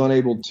I was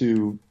unable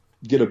to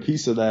get a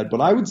piece of that, but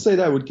I would say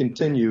that would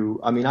continue.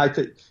 I mean, I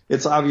think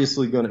it's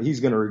obviously he's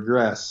going to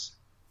regress,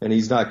 and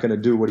he's not going to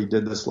do what he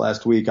did this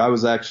last week. I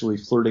was actually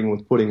flirting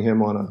with putting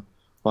him on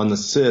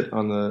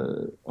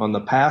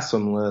the pass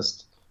him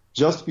list,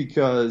 just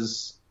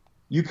because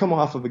you come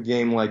off of a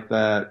game like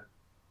that,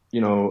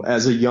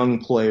 as a young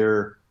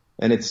player,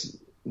 and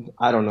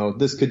I don't know,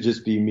 this could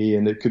just be me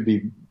and it could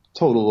be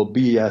total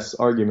BS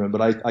argument,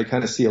 but I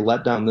kind of see a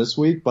letdown this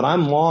week, but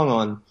I'm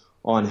long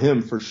on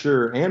him for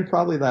sure. And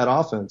probably that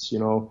offense,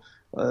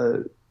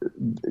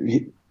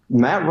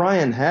 Matt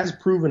Ryan has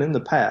proven in the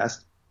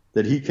past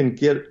that he can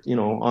get,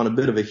 on a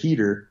bit of a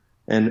heater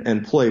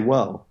and play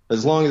well,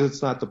 as long as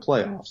it's not the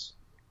playoffs.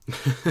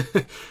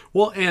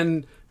 Well,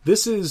 and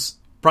this is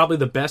probably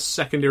the best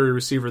secondary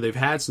receiver they've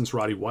had since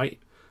Roddy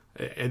White.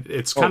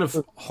 It's kind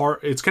of hard.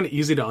 It's kind of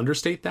easy to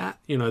understate that.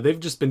 They've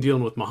just been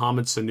dealing with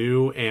Mohamed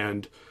Sanu,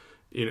 and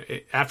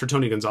after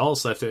Tony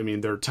Gonzalez left,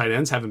 their tight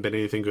ends haven't been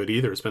anything good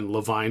either. It's been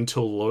Levine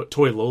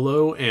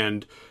Toilolo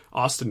and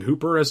Austin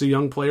Hooper as a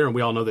young player, and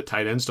we all know that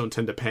tight ends don't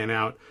tend to pan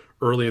out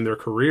early in their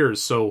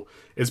careers. So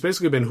it's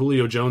basically been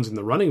Julio Jones and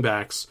the running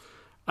backs.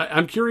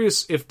 I'm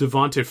curious if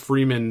Devonta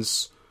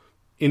Freeman's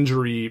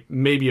injury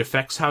maybe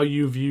affects how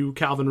you view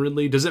Calvin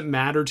Ridley. Does it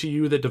matter to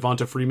you that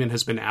Devonta Freeman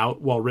has been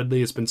out while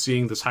Ridley has been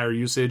seeing this higher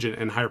usage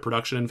and higher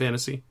production in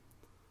fantasy?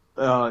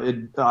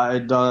 It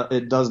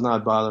does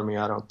not bother me.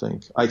 I don't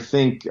think. I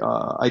think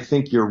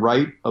you're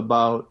right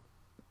about,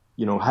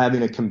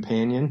 having a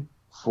companion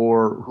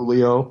for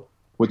Julio,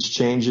 which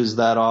changes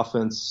that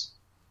offense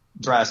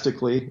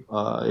drastically.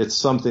 It's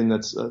something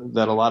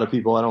that a lot of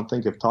people I don't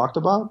think have talked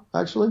about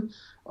actually.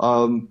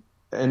 And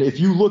if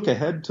you look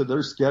ahead to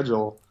their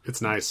schedule,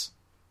 it's nice.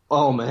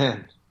 Oh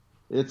man,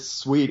 it's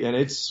sweet. And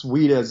it's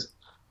sweet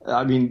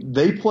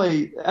they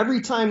play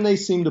every time they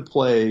seem to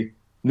play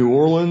New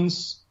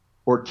Orleans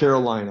or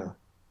Carolina.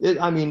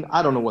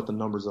 I don't know what the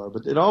numbers are,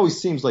 but it always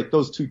seems like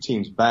those two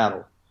teams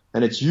battle,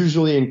 and it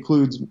usually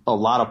includes a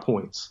lot of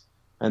points.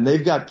 And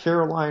they've got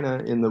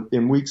Carolina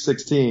in week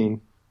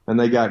 16, and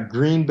they got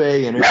Green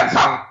Bay and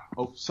Arizona.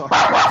 Oh, sorry.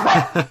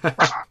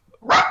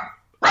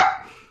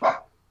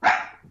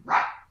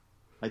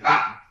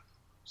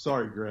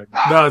 Sorry, Greg.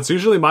 No, it's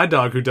usually my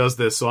dog who does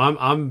this, so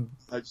I'm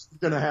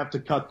gonna have to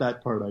cut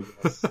that part, I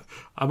guess.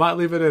 I might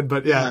leave it in,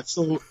 but yeah.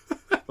 So,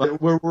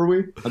 where were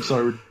we? I'm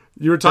sorry.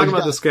 You were talking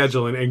about the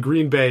schedule and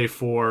Green Bay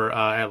for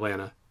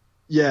Atlanta.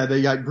 Yeah,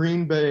 they got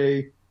Green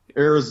Bay,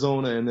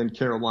 Arizona, and then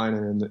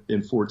Carolina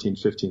in 14,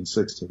 15,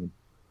 16.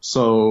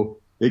 So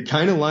it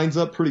kind of lines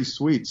up pretty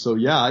sweet. So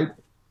yeah,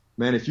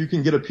 if you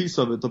can get a piece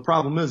of it, the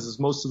problem is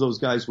most of those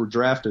guys were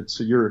drafted,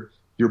 so you're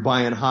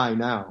buying high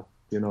now,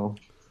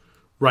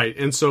 Right,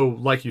 and so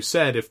like you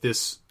said, if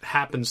this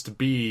happens to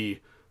be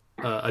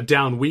a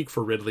down week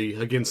for Ridley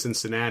against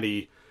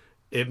Cincinnati,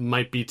 it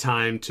might be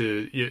time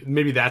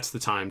maybe that's the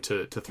time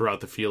to throw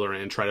out the feeler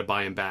and try to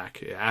buy him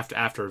back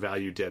after a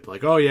value dip.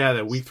 Like, oh yeah,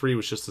 that week 3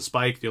 was just a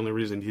spike. The only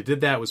reason he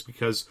did that was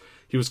because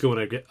he was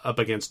going up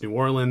against New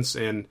Orleans,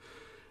 and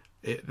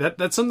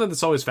that's something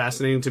that's always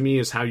fascinating to me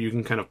is how you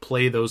can kind of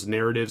play those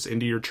narratives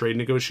into your trade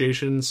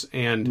negotiations.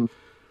 And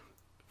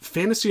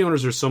fantasy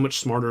owners are so much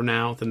smarter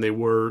now than they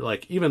were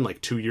even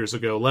 2 years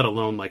ago, let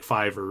alone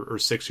 5 or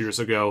 6 years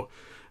ago.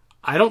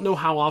 I don't know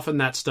how often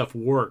that stuff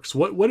works.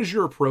 What is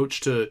your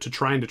approach to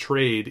trying to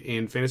trade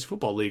in fantasy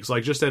football leagues?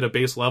 Just at a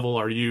base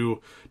level, do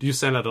you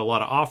send out a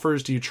lot of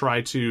offers? Do you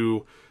try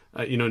to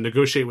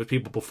negotiate with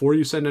people before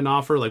you send an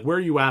offer? Where are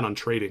you at on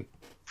trading?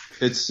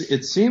 It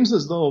seems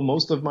as though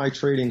most of my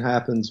trading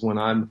happens when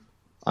I'm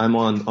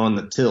on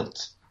the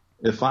tilt.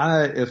 If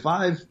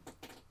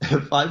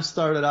I've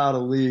started out a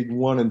league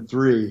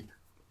 1-3,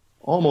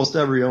 almost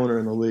every owner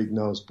in the league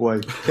knows, boy,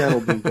 Ken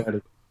will be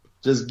ready.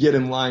 Just get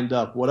him lined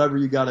up, whatever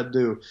you got to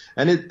do.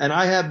 And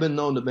I have been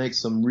known to make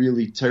some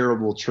really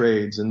terrible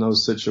trades in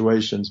those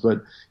situations.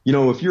 But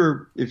if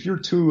you're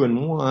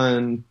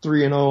 2-1,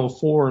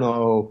 3-0,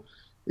 4-0,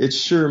 it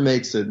sure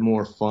makes it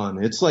more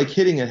fun. It's like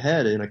hitting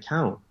ahead in a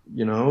count.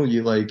 You're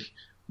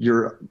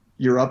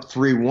up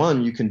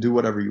 3-1, you can do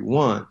whatever you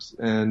want.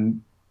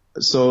 And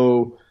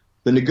so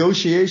the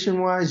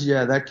negotiation wise,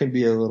 yeah, that can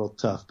be a little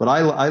tough. But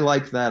I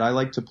like that. I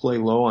like to play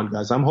low on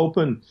guys.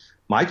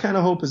 My kind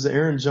of hope is that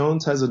Aaron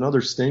Jones has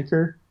another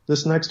stinker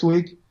this next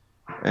week,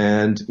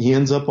 and he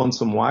ends up on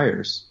some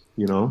wires,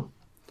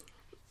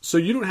 So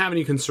you don't have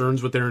any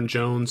concerns with Aaron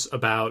Jones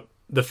about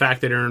the fact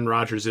that Aaron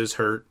Rodgers is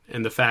hurt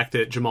and the fact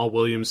that Jamal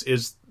Williams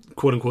is,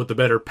 quote-unquote, the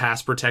better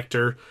pass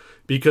protector,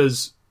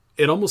 because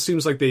it almost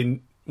seems like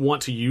they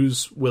want to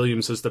use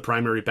Williams as the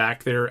primary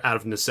back there out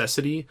of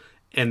necessity,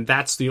 and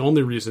that's the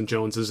only reason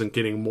Jones isn't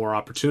getting more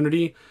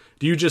opportunity.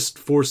 Do you just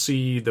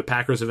foresee the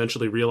Packers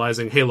eventually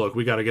realizing, hey, look,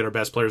 we got to get our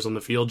best players on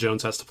the field.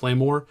 Jones has to play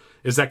more.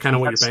 Is that kind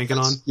of what you're banking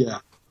on? Yeah.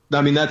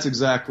 That's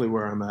exactly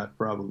where I'm at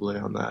probably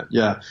on that.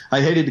 Yeah. I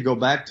hated to go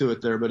back to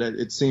it there, but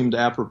it seemed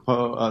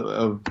apropos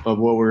of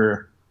what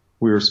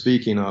we were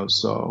speaking of.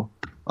 So,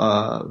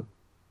 no,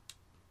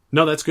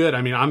 that's good.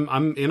 I'm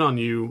in on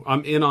you.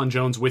 I'm in on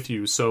Jones with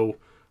you. So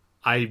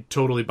I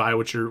totally buy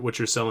what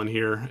you're selling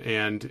here.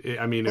 And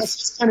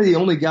that's kind of the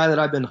only guy that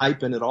I've been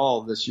hyping at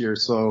all this year.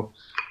 So,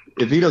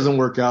 if he doesn't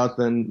work out,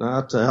 then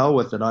to hell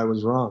with it. I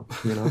was wrong,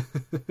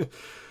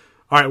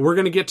 All right, we're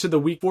going to get to the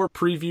Week 4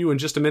 preview in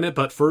just a minute,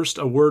 but first,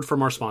 a word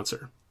from our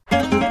sponsor.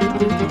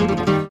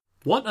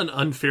 Want an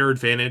unfair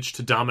advantage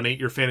to dominate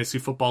your fantasy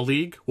football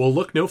league? Well,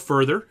 look no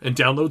further and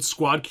download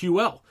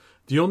SquadQL,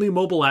 the only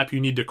mobile app you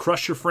need to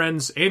crush your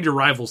friends and your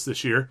rivals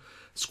this year.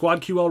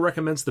 SquadQL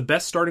recommends the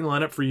best starting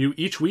lineup for you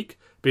each week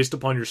based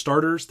upon your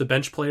starters, the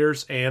bench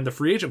players, and the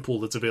free agent pool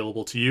that's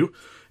available to you.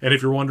 And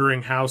if you're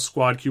wondering how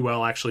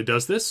SquadQL actually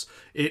does this,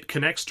 it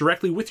connects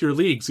directly with your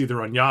leagues,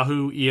 either on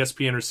Yahoo,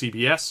 ESPN, or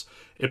CBS.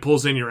 It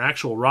pulls in your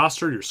actual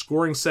roster, your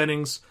scoring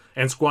settings,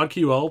 and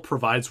SquadQL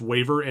provides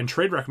waiver and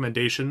trade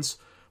recommendations,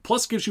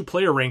 plus gives you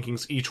player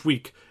rankings each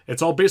week.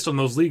 It's all based on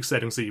those league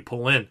settings that you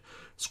pull in.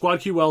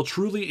 SquadQL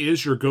truly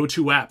is your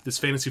go-to app this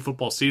fantasy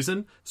football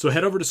season, so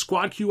head over to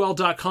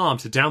squadql.com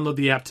to download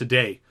the app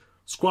today.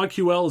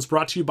 SquadQL is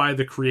brought to you by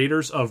the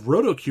creators of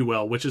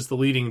RotoQL, which is the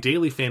leading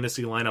daily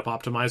fantasy lineup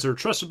optimizer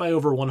trusted by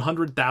over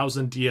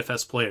 100,000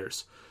 DFS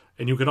players.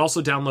 And you can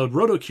also download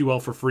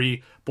RotoQL for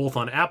free, both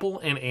on Apple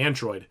and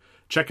Android.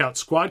 Check out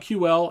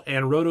SquadQL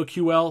and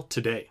RotoQL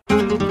today.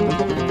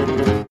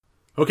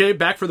 Okay,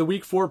 back for the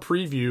Week 4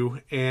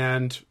 preview,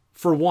 and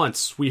for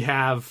once, we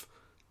have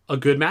a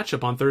good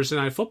matchup on Thursday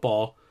Night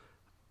Football.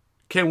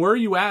 Ken, where are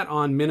you at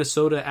on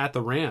Minnesota at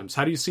the Rams?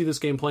 How do you see this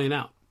game playing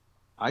out?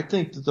 I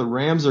think that the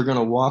Rams are going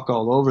to walk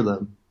all over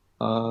them,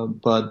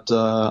 but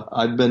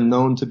I've been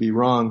known to be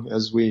wrong,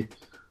 as we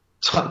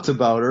talked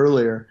about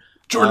earlier.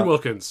 Jordan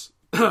Wilkins.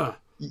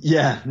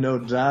 Yeah, no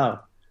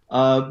doubt.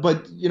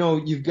 But,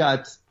 you've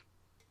got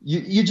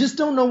you just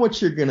don't know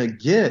what you're going to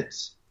get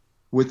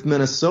with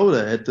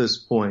Minnesota at this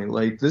point.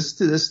 Like,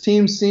 this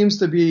team seems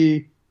to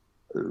be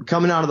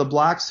coming out of the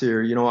blocks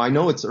here. I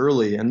know it's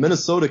early, and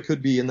Minnesota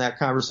could be in that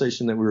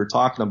conversation that we were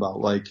talking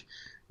about. Like,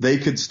 they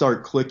could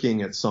start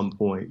clicking at some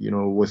point,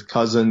 with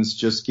Cousins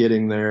just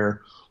getting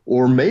there.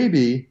 Or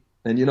maybe,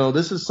 and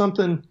this is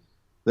something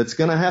that's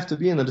going to have to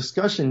be in the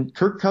discussion,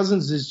 Kirk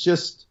Cousins is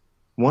just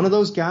one of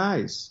those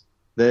guys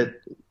that,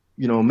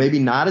 maybe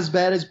not as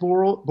bad as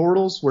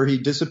Bortles, where he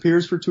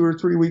disappears for 2 or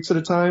 3 weeks at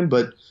a time,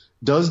 but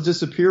does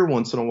disappear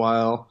once in a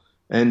while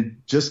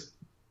and just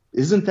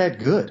isn't that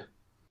good.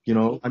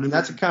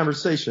 That's a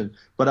conversation.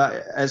 But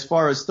as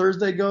far as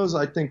Thursday goes,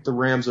 I think the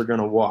Rams are going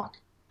to walk.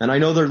 And I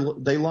know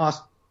they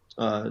lost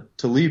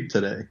Talib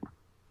today.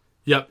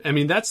 Yep,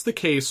 that's the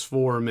case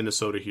for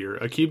Minnesota here.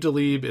 Aqib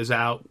Talib is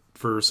out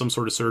for some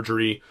sort of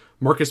surgery.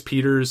 Marcus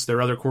Peters,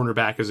 their other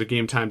cornerback, is a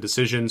game-time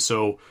decision.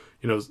 So,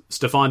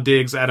 Stephon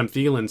Diggs, Adam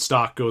Thielen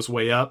stock goes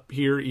way up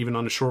here, even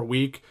on a short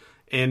week.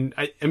 And,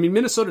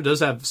 Minnesota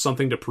does have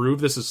something to prove.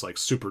 This is,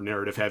 super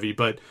narrative-heavy.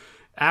 But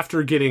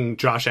after getting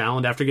Josh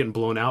Allen, after getting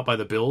blown out by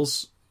the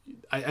Bills,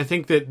 I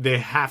think that they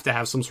have to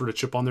have some sort of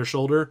chip on their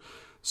shoulder.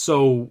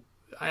 So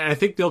I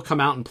think they'll come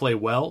out and play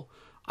well.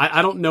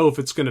 I don't know if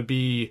it's going to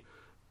be,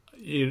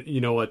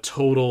 a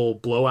total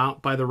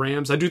blowout by the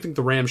Rams. I do think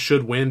the Rams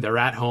should win. They're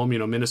at home.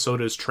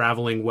 Minnesota is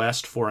traveling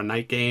west for a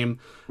night game.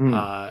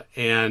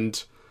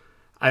 And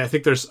I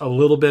think there's a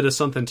little bit of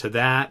something to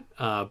that.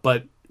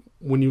 But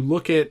when you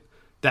look at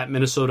that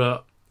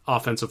Minnesota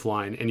offensive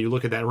line and you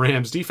look at that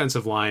Rams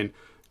defensive line,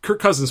 Kirk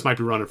Cousins might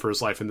be running for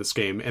his life in this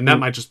game, and that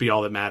might just be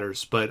all that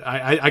matters. But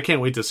I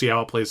can't wait to see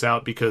how it plays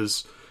out,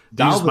 because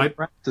Dalvin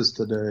practiced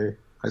today,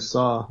 I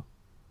saw.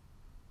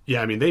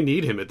 Yeah, they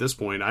need him at this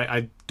point.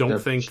 I don't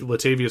think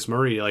Latavius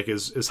Murray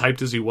is as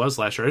hyped as he was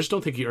last year. I just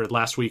don't think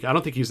last week. I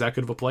don't think he's that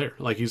good of a player.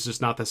 He's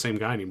just not the same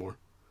guy anymore.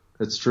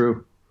 It's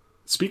true.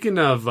 Speaking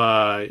of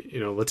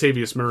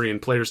Latavius Murray and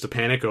players to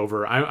panic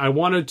over, I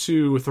wanted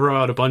to throw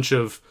out a bunch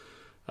of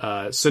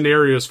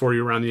scenarios for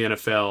you around the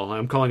NFL.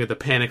 I'm calling it the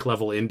panic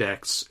level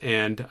index,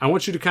 and I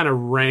want you to kind of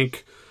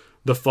rank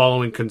the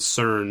following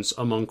concerns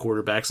among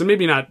quarterbacks. And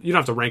maybe not, you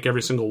don't have to rank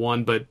every single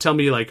one, but tell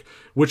me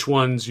which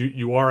ones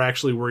you are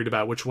actually worried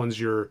about, which ones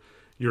you're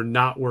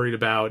not worried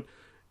about.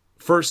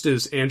 First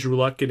is Andrew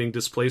Luck getting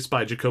displaced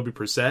by Jacoby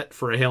Brissett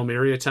for a Hail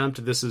Mary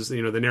attempt. This is,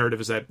 the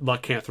narrative is that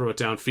Luck can't throw it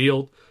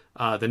downfield.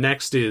 The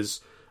next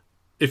is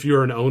if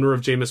you're an owner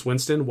of Jameis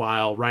Winston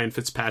while Ryan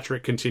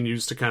Fitzpatrick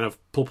continues to kind of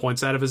pull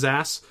points out of his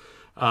ass.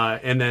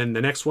 And then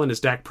the next one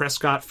is Dak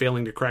Prescott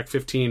failing to crack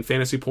 15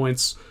 fantasy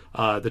points,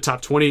 the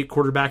top 20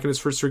 quarterback in his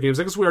first 3 games.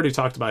 I guess we already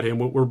talked about him.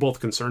 We're both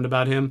concerned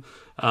about him.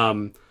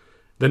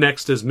 The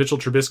next is Mitchell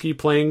Trubisky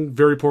playing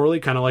very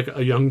poorly, kind of like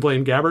a young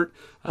Blaine Gabbert.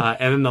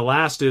 And then the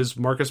last is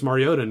Marcus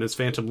Mariota and his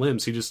phantom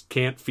limbs. He just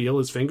can't feel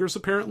his fingers,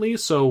 apparently.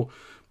 So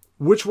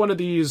which one of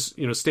these,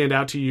 stand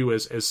out to you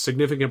as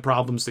significant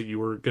problems that you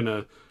were going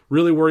to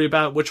really worry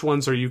about? Which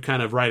ones are you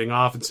kind of writing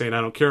off and saying,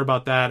 I don't care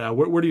about that?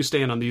 Where do you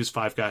stand on these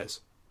 5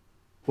 guys?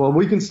 Well,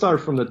 we can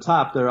start from the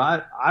top there.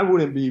 I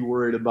wouldn't be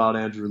worried about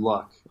Andrew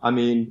Luck.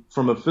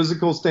 From a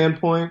physical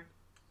standpoint,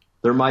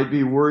 there might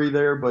be worry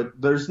there, but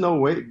there's no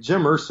way.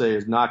 Jim Irsay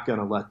is not going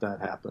to let that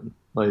happen.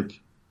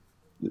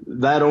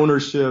 That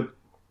ownership,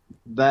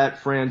 that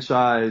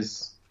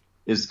franchise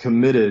is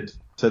committed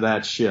to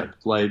that ship.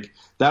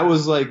 That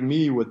was like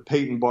me with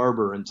Peyton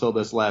Barber until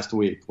this last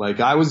week.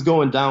 I was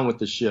going down with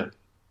the ship.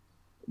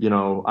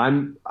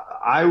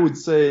 I would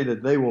say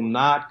that they will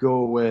not go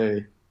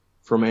away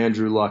from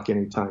Andrew Luck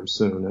anytime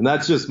soon. And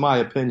that's just my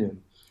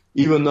opinion.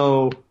 Even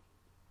though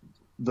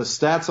the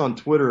stats on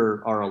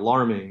Twitter are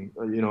alarming,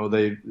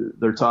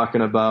 they're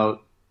talking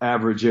about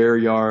average air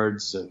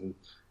yards and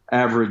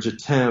average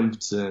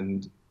attempts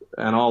and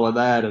all of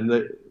that. And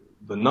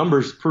the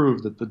numbers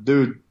prove that the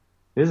dude,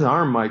 his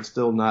arm might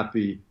still not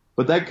be,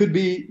 but that could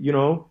be,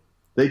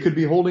 they could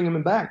be holding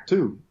him back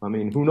too.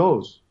 Who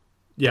knows?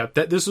 Yeah,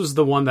 this was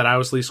the one that I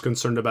was least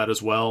concerned about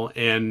as well.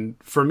 And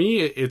for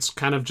me, it's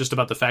kind of just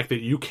about the fact that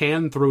you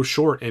can throw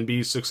short and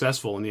be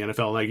successful in the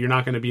NFL. You're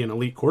not going to be an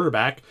elite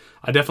quarterback.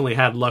 I definitely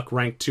had Luck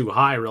ranked too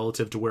high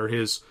relative to where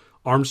his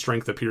arm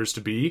strength appears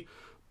to be.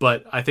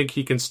 But I think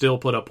he can still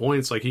put up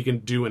points. He can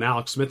do an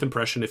Alex Smith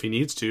impression if he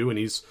needs to. And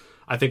he's,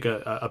 I think,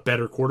 a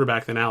better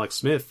quarterback than Alex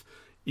Smith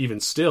even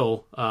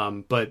still.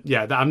 But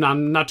yeah,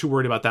 I'm not too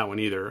worried about that one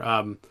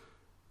either.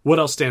 What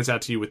else stands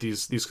out to you with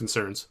these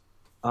concerns?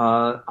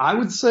 I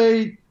would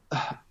say,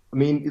 I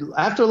mean,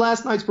 after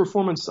last night's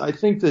performance, I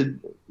think that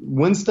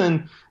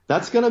Winston,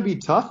 that's going to be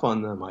tough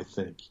on them, I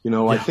think.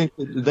 I think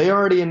that they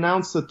already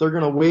announced that they're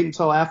going to wait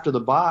until after the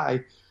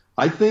bye.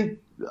 I think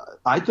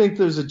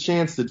there's a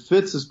chance that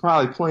Fitz is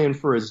probably playing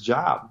for his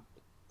job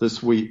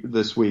this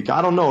week.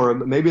 I don't know, or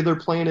maybe they're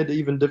playing it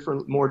even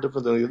more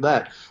differently than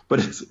that.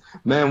 But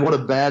man, what a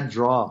bad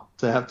draw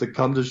to have to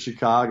come to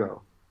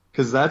Chicago,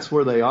 because that's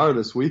where they are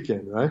this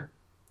weekend, right?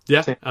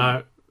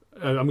 Yeah.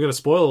 I'm going to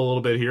spoil a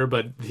little bit here,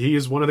 but he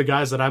is one of the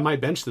guys that I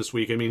might bench this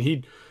week. I mean,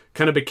 he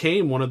kind of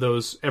became one of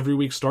those every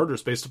week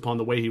starters based upon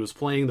the way he was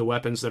playing, the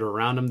weapons that are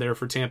around him there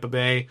for Tampa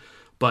Bay.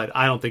 But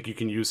I don't think you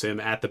can use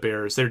him at the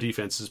Bears. Their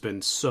defense has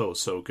been so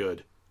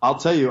good. I'll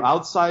tell you,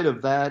 outside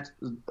of that,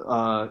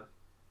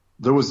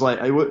 there was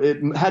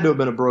it had to have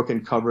been a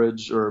broken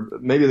coverage, or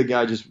maybe the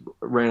guy just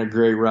ran a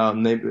great route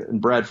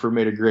and Bradford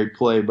made a great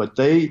play. But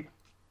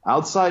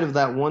outside of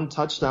that one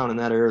touchdown in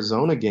that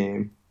Arizona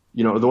game,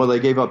 though they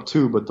gave up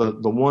two, but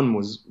the one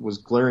was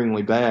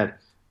glaringly bad.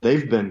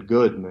 They've been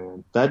good,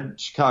 man. That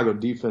Chicago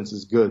defense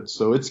is good.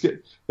 So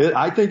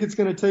I think it's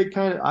going to take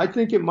I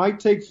think it might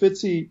take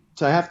Fitzy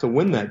to have to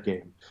win that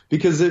game,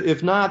 because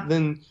if not,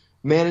 then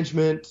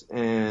management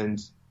and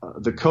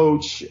the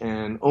coach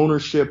and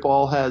ownership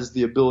all has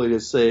the ability to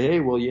say, hey,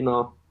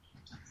 well,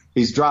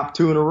 he's dropped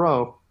two in a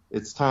row.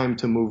 It's time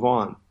to move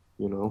on,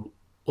 Well,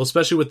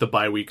 especially with the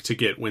bye week, to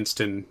get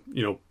Winston,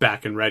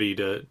 back and ready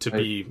to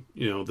be,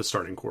 the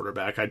starting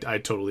quarterback. I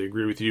totally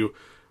agree with you.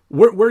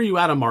 Where are you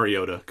at on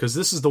Mariota? Because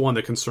this is the one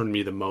that concerned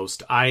me the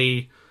most.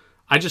 I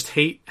just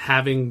hate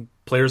having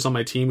players on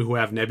my team who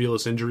have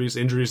nebulous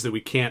injuries that we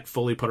can't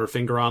fully put our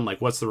finger on.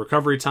 Like, what's the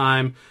recovery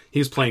time?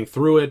 He's playing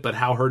through it, but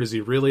how hurt is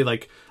he really?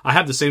 Like, I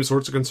have the same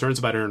sorts of concerns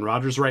about Aaron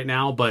Rodgers right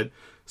now, but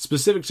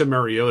specific to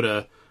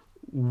Mariota,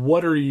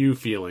 what are you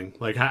feeling?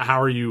 Like,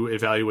 how are you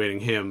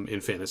evaluating him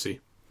in fantasy?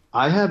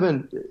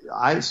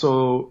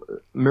 So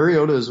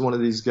Mariota is one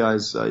of these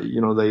guys,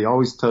 they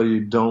always tell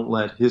you don't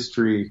let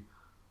history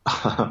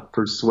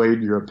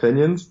persuade your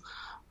opinions,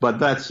 but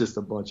that's just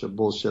a bunch of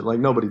bullshit. Like,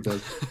 nobody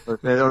does, or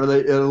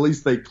at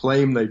least they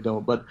claim they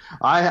don't. But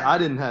I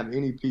didn't have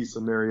any piece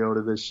of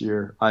Mariota this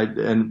year.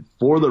 And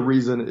for the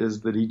reason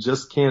is that he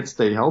just can't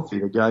stay healthy,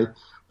 the guy.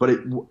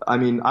 But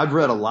I've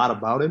read a lot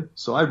about him,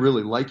 so I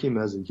really like him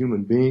as a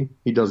human being.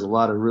 He does a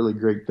lot of really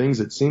great things,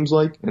 it seems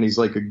like, and he's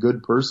like a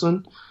good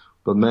person.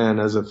 But man,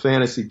 as a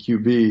fantasy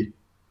QB,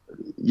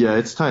 yeah,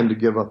 it's time to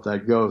give up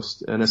that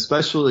ghost, and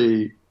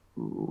especially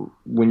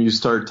when you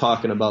start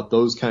talking about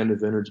those kind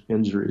of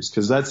injuries,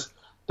 because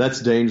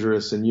that's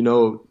dangerous.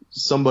 And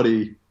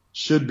somebody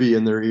should be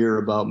in their ear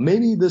about,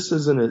 maybe this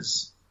isn't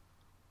as,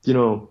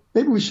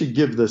 maybe we should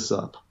give this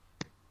up.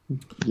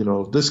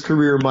 This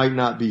career might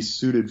not be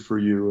suited for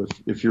you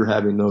if you're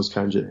having those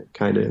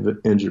kind of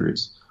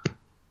injuries.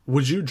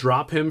 Would you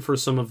drop him for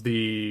some of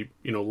the,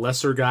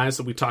 lesser guys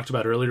that we talked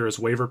about earlier as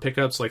waiver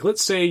pickups? Like,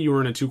 let's say you were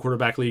in a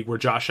 2-quarterback league where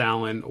Josh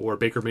Allen or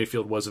Baker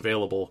Mayfield was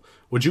available.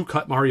 Would you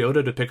cut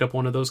Mariota to pick up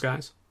one of those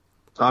guys?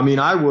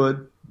 I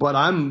would, but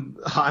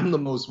I'm the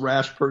most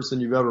rash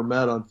person you've ever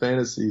met on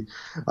fantasy.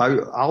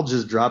 I'll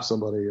just drop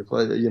somebody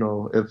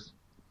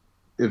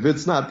if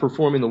it's not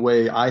performing the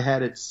way I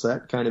had it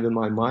set kind of in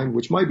my mind,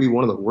 which might be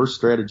one of the worst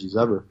strategies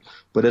ever,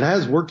 but it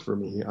has worked for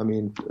me.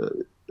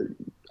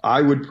 I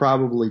would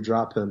probably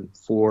drop him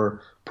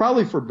for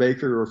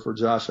Baker or for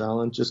Josh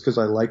Allen, just because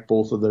I like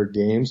both of their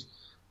games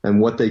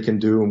and what they can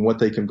do and what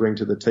they can bring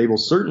to the table.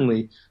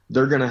 Certainly,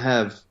 they're going to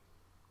have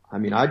 –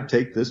 I'd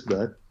take this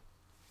bet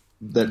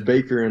that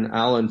Baker and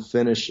Allen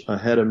finish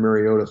ahead of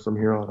Mariota from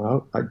here on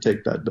out. I'd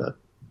take that bet.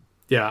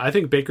 Yeah, I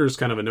think Baker's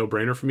kind of a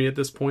no-brainer for me at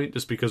this point,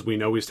 just because we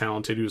know he's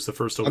talented. He was the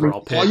first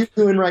overall pick. All you're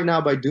doing right now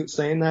by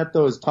saying that,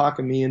 though, is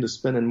talking me into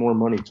spending more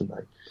money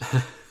tonight.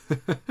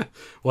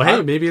 Well,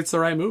 hey, maybe it's the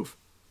right move.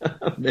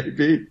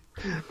 Maybe.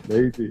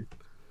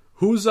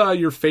 Who's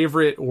your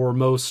favorite or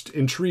most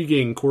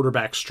intriguing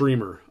quarterback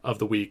streamer of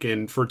the week?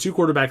 And for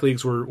 2-quarterback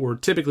leagues, we're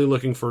typically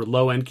looking for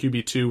low-end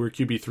QB2 or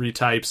QB3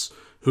 types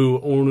who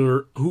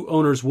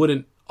owners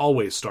wouldn't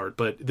always start,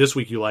 but this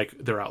week you like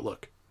their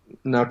outlook.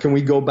 Now, can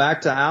we go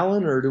back to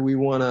Allen, or do we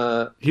want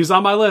to? He's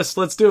on my list.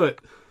 Let's do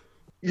it.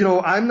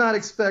 I'm not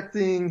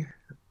expecting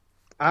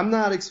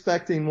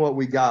what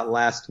we got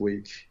last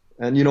week.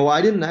 And,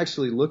 I didn't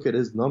actually look at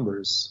his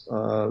numbers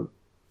on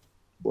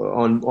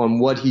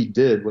what he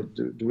did.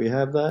 Do we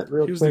have that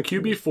real quick? He was the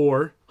QB4,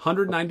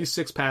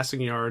 196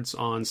 passing yards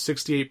on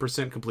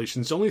 68%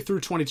 completions. Only threw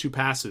 22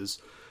 passes,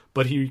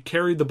 but he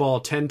carried the ball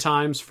 10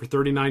 times for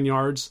 39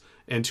 yards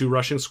and 2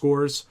 rushing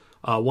scores,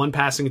 1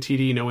 passing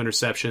TD, no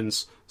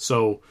interceptions.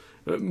 So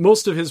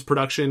most of his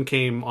production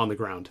came on the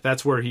ground.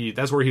 That's where he's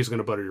going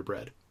to butter your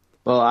bread.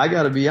 Well, I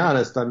got to be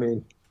honest.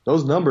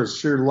 Those numbers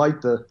sure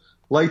light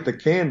the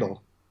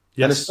candle.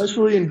 Yes. And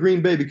especially in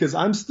Green Bay, because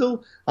I'm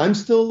still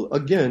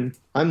again,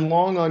 I'm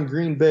long on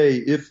Green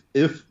Bay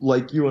if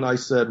like you and I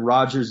said,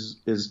 Rodgers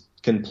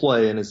can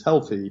play and is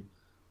healthy.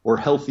 or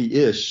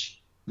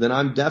healthy-ish, then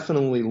I'm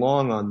definitely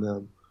long on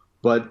them.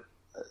 But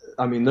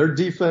I mean, their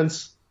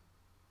defense,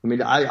 I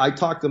mean, I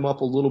talked them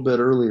up a little bit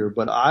earlier,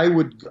 but I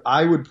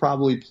would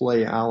probably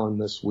play Allen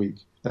this week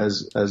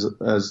as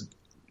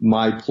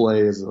my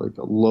play as like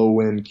a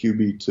low-end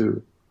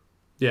QB2.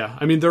 Yeah,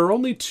 I mean, there are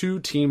only two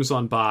teams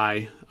on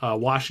bye,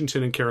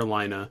 Washington and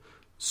Carolina,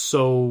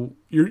 so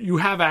you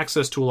have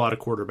access to a lot of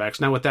quarterbacks.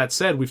 Now, with that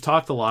said, we've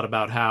talked a lot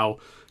about how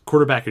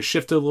quarterback has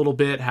shifted a little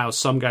bit, how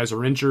some guys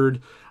are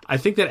injured. I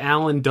think that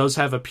Allen does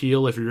have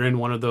appeal if you're in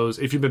one of those,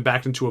 if you've been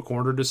backed into a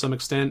corner to some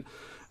extent.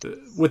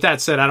 With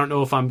that said, I don't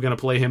know if I'm going to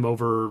play him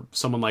over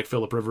someone like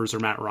Phillip Rivers or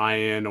Matt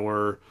Ryan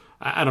or,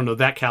 I don't know,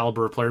 that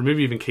caliber of player,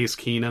 maybe even Case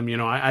Keenum. You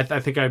know, I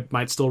think I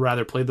might still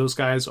rather play those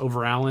guys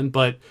over Allen,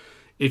 but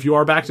if you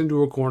are backed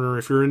into a corner,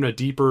 if you're in a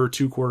deeper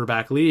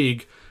 2-quarterback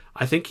league,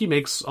 I think he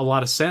makes a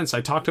lot of sense.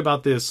 I talked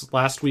about this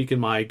last week in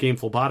my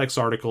Gameful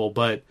Botics article,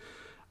 but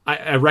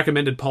I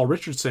recommended Paul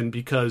Richardson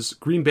because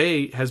Green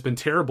Bay has been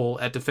terrible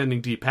at defending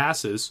deep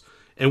passes,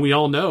 and we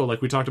all know,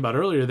 like we talked about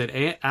earlier,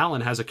 that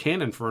Allen has a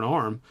cannon for an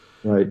arm.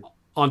 Right.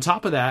 On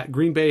top of that,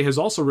 Green Bay has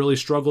also really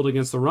struggled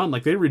against the run.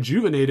 Like, they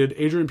rejuvenated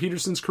Adrian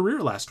Peterson's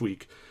career last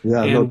week.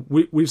 Yeah, and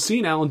we've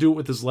seen Allen do it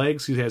with his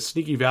legs. He has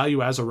sneaky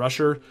value as a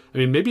rusher. I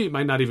mean, maybe it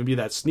might not even be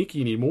that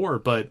sneaky anymore,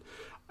 but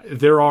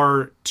there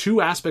are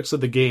two aspects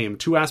of the game,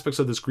 two aspects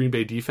of this Green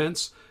Bay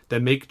defense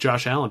that make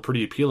Josh Allen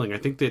pretty appealing. I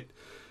think that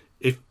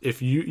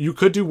if you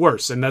could do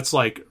worse, and that's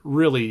like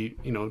really,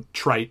 you know,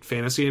 trite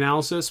fantasy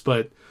analysis,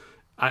 but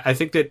I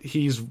think that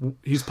he's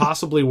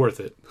possibly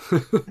worth it.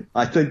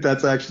 I think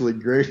that's actually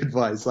great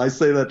advice. I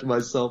say that to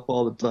myself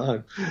all the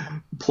time.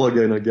 Plug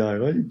in a guy.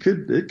 Well,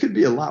 it could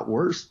be a lot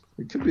worse.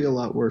 It could be a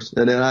lot worse.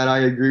 And I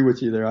agree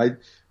with you there.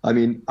 I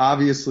mean,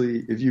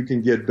 obviously, if you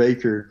can get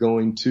Baker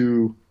going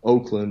to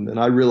Oakland, and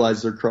I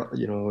realize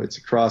it's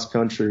a cross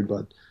country,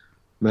 but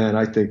man,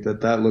 I think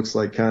that looks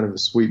like kind of a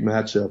sweet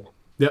matchup.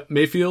 Yep,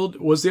 Mayfield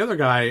was the other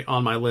guy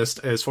on my list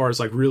as far as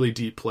like really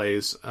deep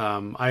plays.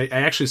 I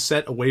actually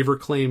set a waiver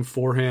claim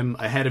for him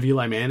ahead of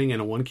Eli Manning in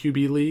a 1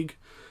 QB league.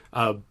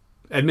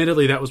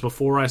 Admittedly, that was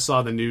before I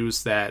saw the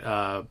news that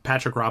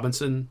Patrick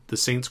Robinson, the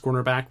Saints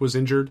cornerback, was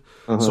injured.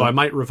 Uh-huh. So I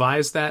might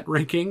revise that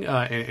ranking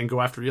and go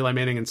after Eli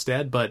Manning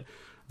instead. But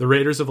the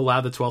Raiders have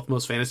allowed the 12th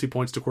most fantasy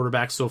points to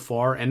quarterbacks so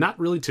far, and not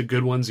really to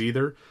good ones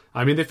either.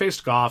 I mean, they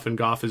faced Goff, and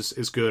Goff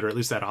is good, or at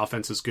least that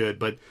offense is good.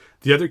 But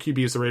the other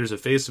QBs the Raiders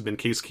have faced have been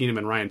Case Keenum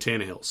and Ryan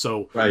Tannehill.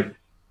 So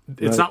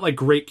it's not like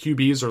great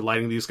QBs are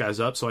lighting these guys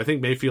up. So I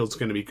think Mayfield's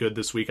going to be good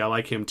this week. I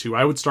like him too.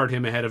 I would start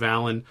him ahead of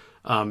Allen.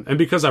 And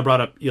because I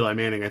brought up Eli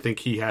Manning, I think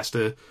he has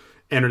to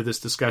enter this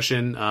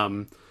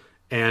discussion.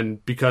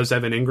 And because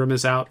Evan Ingram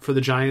is out for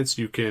the Giants,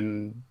 you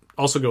can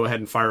also go ahead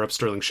and fire up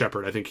Sterling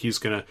Shepard. I think he's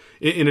going to,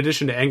 in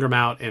addition to Ingram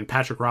out and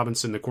Patrick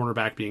Robinson, the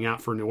cornerback, being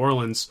out for New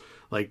Orleans,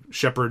 like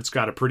Shepard's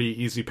got a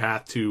pretty easy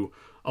path to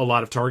a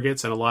lot of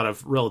targets and a lot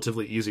of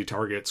relatively easy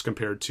targets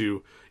compared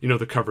to, you know,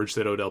 the coverage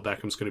that Odell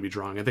Beckham's going to be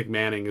drawing. I think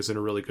Manning is in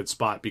a really good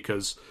spot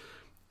because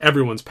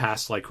everyone's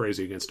passed like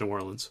crazy against New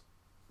Orleans.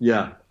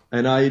 Yeah.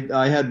 And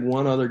I had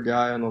one other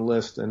guy on the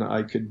list, and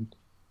I could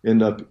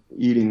end up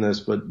eating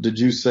this, but did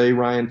you say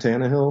Ryan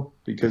Tannehill?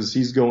 Because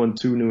he's going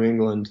to New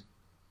England.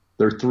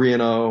 They're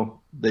 3-0.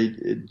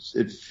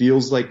 It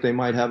feels like they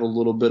might have a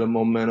little bit of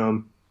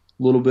momentum,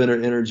 a little bit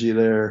of energy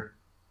there.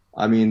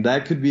 I mean,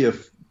 that could be a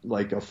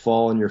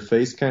fall in your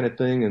face kind of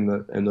thing,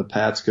 and the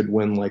Pats could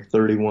win like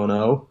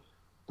 31-0.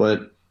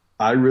 But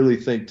I really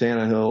think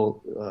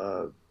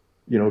Tannehill,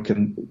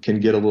 can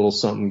get a little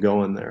something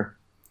going there.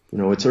 You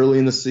know, it's early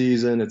in the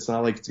season. It's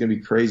not like it's going to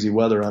be crazy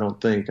weather. I don't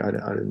think. I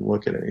didn't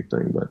look at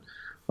anything,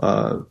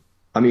 but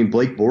I mean,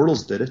 Blake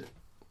Bortles did it.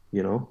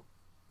 You know.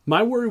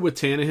 My worry with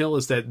Tannehill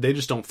is that they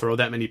just don't throw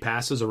that many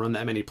passes or run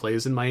that many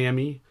plays in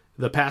Miami.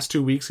 The past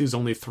 2 weeks, he's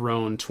only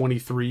thrown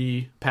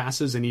 23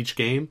 passes in each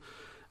game.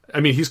 I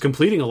mean, he's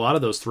completing a lot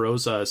of those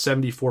throws,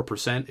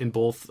 74% in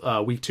both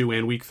week 2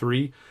 and week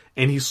 3,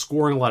 and he's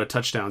scoring a lot of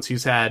touchdowns.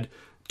 He's had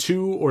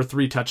 2 or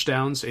 3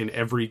 touchdowns in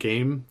every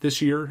game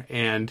this year,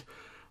 and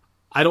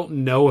I don't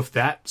know if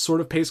that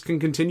sort of pace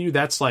can continue.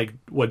 That's like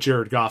what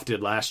Jared Goff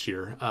did last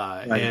year.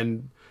 Right.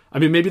 And, I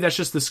mean, maybe that's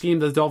just the scheme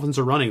that the Dolphins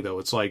are running, though.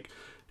 It's like,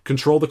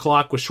 control the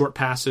clock with short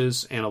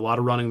passes and a lot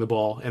of running the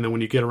ball. And then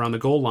when you get around the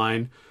goal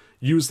line,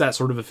 use that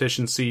sort of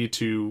efficiency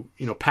to,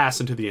 you know, pass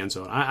into the end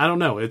zone. I don't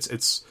know.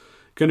 It's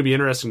going to be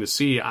interesting to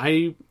see.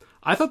 I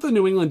thought the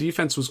New England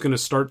defense was going to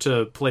start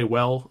to play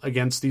well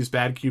against these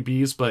bad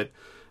QBs, but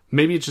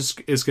maybe it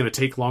just is going to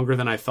take longer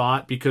than I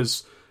thought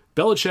because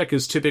Belichick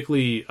is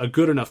typically a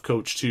good enough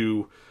coach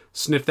to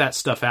sniff that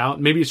stuff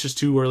out. Maybe it's just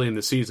too early in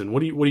the season.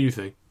 What do you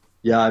think?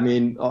 Yeah, I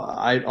mean,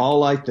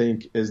 all I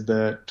think is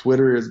that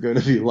Twitter is going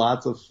to be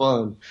lots of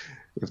fun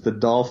if the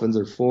Dolphins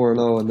are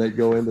 4-0 and they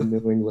go into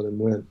New England and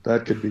win.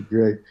 That could be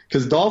great.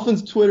 Because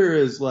Dolphins Twitter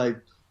is like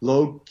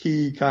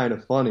low-key kind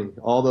of funny.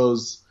 All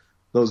those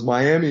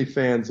Miami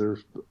fans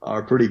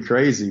are pretty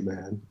crazy,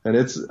 man.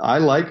 And I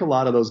like a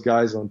lot of those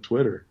guys on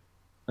Twitter.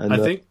 And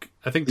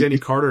I think Denny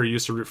Carter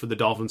used to root for the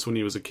Dolphins when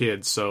he was a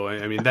kid, so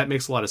I mean that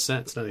makes a lot of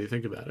sense now that you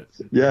think about it.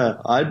 Yeah,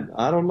 I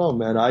don't know,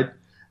 man. I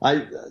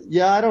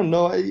don't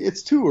know.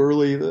 It's too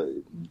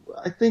early.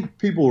 I think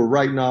people were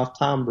writing off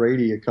Tom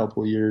Brady a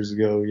couple of years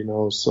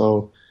ago,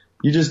 so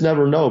you just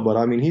never know. But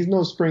I mean, he's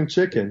no spring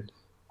chicken.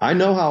 I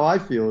know how I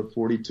feel at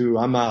 42.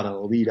 I'm not an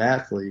elite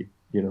athlete,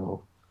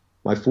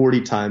 My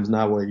 40 time's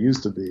not what it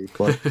used to be,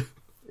 but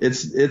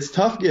it's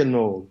tough getting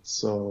old.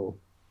 So,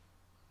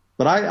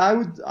 but I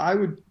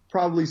would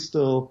probably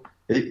still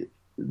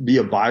be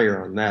a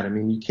buyer on that. I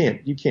mean, you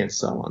can't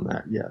sell on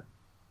that yet.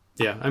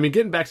 Yeah, I mean,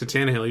 getting back to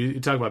Tannehill, you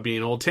talk about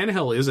being old.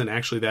 Tannehill isn't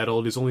actually that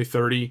old. He's only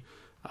 30,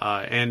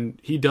 and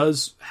he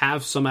does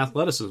have some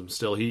athleticism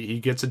still. He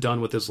gets it done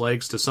with his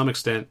legs to some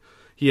extent.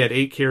 He had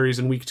 8 carries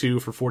in week 2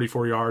 for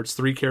 44 yards,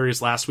 3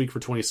 carries last week for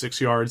 26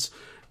 yards.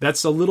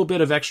 That's a little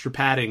bit of extra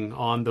padding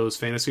on those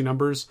fantasy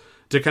numbers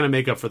to kind of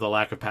make up for the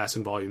lack of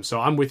passing volume. So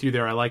I'm with you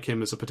there. I like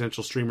him as a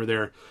potential streamer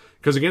there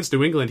because against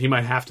New England, he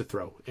might have to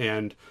throw,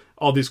 and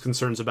all these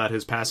concerns about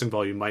his passing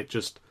volume might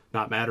just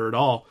not matter at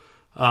all.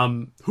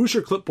 Who's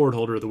your clipboard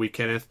holder of the week,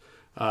 Kenneth?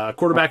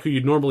 Quarterback who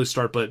you'd normally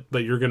start, but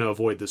you're going to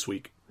avoid this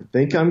week. I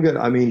think I'm good.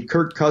 I mean,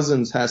 Kirk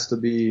Cousins has to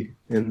be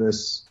in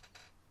this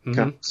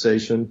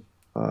conversation,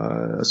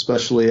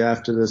 especially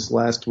after this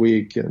last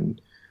week.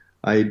 And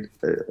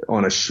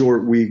on a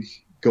short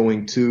week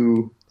going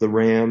to the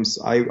Rams,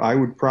 I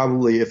would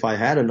probably, if I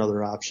had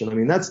another option, I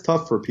mean, that's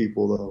tough for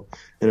people though.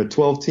 In a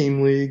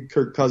 12-team league,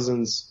 Kirk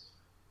Cousins,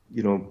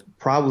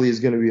 probably is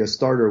going to be a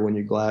starter when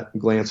you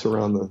glance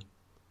around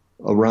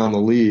the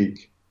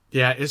league.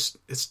 Yeah, it's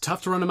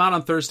tough to run them out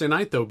on Thursday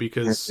night though,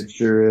 because it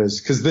sure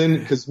is.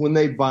 Because when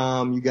they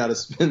bomb, you got to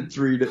spend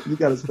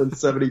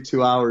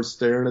 72 hours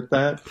staring at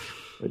that.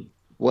 Like,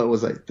 what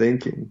was I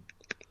thinking?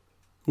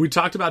 We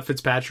talked about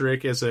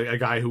Fitzpatrick as a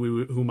guy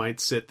who might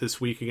sit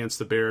this week against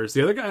the Bears.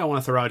 The other guy I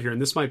want to throw out here,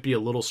 and this might be a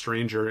little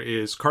stranger,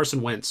 is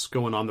Carson Wentz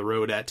going on the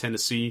road at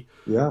Tennessee.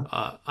 Yeah,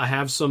 I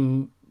have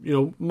some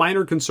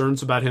minor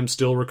concerns about him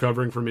still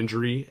recovering from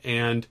injury,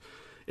 and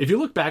if you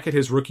look back at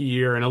his rookie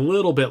year and a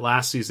little bit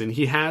last season,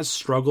 he has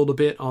struggled a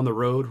bit on the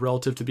road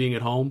relative to being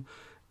at home.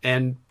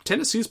 And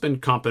Tennessee's been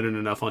competent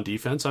enough on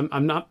defense.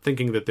 I'm not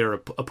thinking that they're a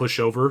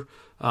pushover.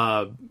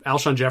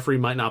 Alshon Jeffrey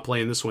might not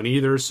play in this one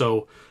either,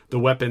 so the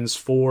weapons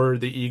for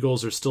the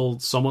Eagles are still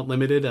somewhat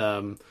limited.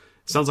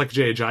 Sounds like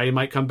Jay Ajayi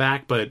might come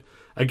back, but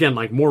again,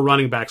 like more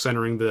running backs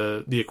entering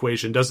the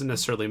equation doesn't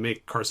necessarily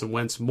make Carson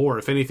Wentz more.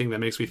 If anything, that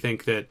makes me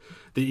think that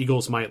the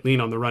Eagles might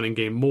lean on the running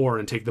game more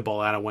and take the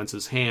ball out of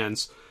Wentz's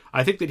hands.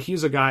 I think that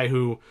he's a guy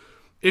who,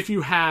 if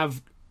you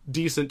have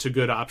decent to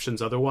good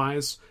options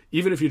otherwise,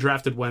 even if you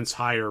drafted Wentz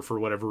higher for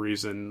whatever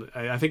reason,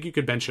 I think you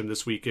could bench him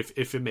this week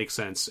if it makes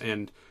sense.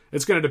 And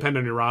it's going to depend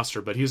on your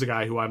roster, but he's a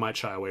guy who I might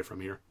shy away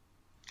from here.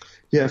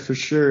 Yeah, for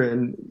sure.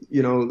 And,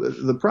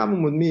 the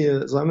problem with me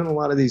is I'm in a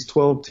lot of these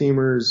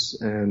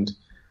 12-teamers and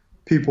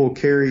people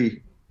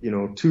carry,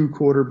 2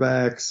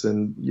 quarterbacks.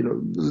 And,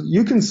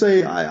 you can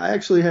say, I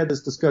actually had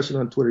this discussion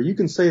on Twitter. You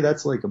can say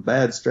that's like a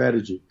bad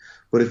strategy.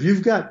 But if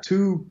you've got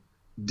 2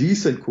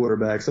 decent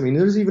quarterbacks, I mean,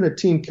 there's even a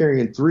team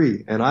carrying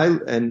 3. And I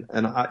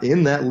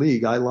in that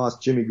league, I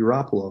lost Jimmy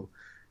Garoppolo.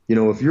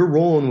 If you're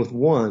rolling with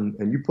 1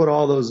 and you put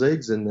all those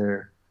eggs in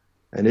there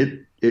and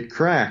it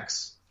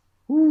cracks,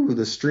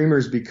 the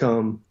streamers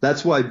become,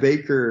 that's why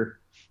Baker,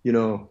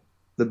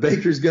 the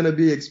baker's going to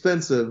be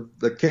expensive.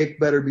 The cake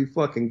better be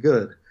fucking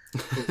good.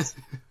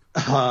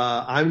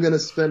 I'm going to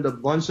spend a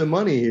bunch of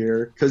money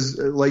here because,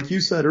 like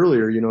you said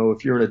earlier,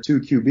 if you're in a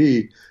 2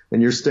 QB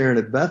and you're staring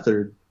at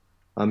Beathard,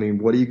 I mean,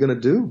 what are you going to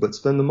do but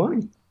spend the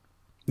money?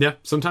 Yeah,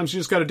 sometimes you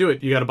just got to do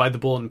it. You got to bite the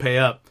bullet and pay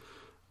up.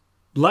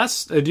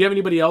 Les, do you have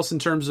anybody else in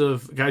terms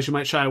of guys you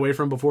might shy away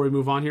from before we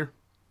move on here?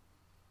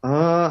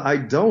 I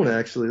don't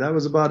actually. That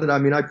was about it. I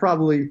mean, I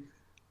probably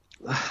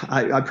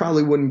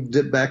wouldn't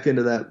dip back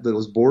into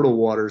those Bortle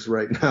waters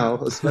right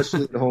now,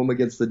 especially at home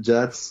against the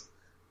Jets.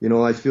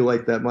 I feel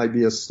like that might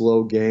be a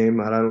slow game.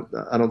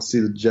 I don't see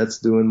the Jets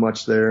doing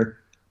much there,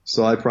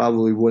 so I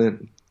probably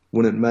wouldn't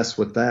mess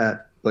with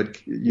that.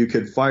 But you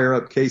could fire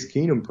up Case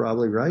Keenum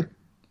probably, right?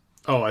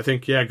 Oh, I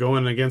think, yeah,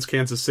 going against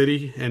Kansas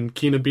City and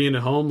Keenum being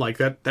at home, like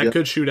that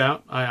could shoot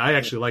out. I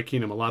actually like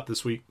Keenum a lot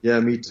this week. Yeah,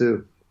 me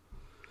too.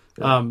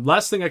 Yeah.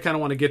 Last thing I kind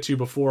of want to get to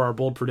before our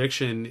bold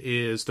prediction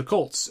is the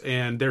Colts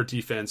and their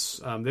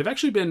defense. They've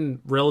actually been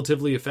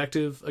relatively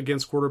effective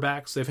against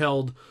quarterbacks. They've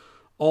held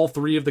all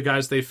 3 of the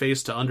guys they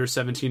faced to under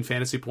 17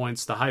 fantasy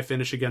points. The high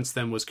finish against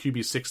them was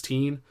QB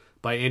 16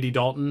 by Andy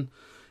Dalton.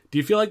 Do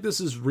you feel like this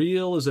is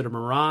real? Is it a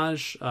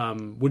mirage?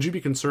 Would you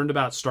be concerned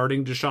about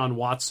starting Deshaun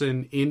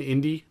Watson in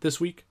Indy this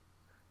week?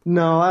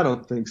 No, I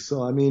don't think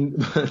so. I mean,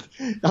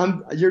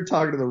 you're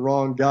talking to the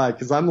wrong guy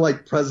because I'm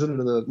like president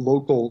of the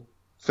local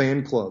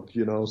fan club,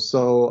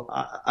 so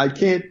I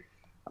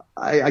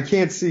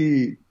can't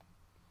see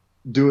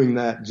doing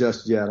that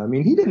just yet. I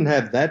mean, he didn't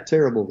have that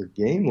terrible of a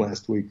game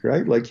last week,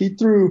 right? Like he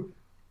threw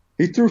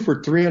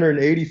for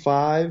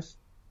 385. I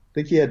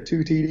think he had 2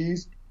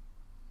 TDs.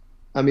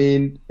 I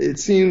mean, it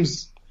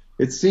seems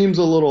a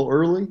little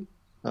early,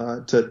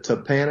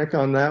 to panic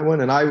on that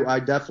one, and I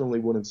definitely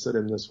wouldn't sit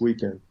him this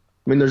weekend.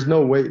 I mean, there's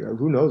no way.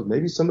 Who knows?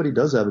 Maybe somebody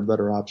does have a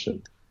better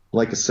option,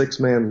 like a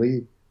 6-man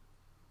lead.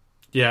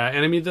 Yeah,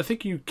 and I mean, the thing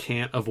you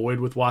can't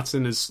avoid with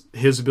Watson is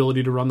his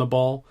ability to run the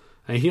ball.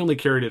 I mean, he only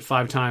carried it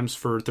 5 times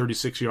for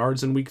 36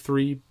 yards in week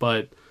 3,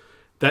 but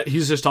that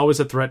he's just always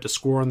a threat to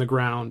score on the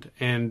ground,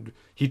 and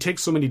he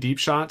takes so many deep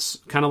shots,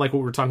 kind of like what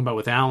we were talking about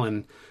with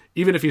Allen.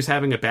 Even if he's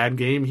having a bad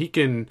game, he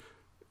can,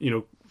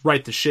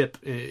 right the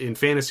ship in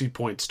fantasy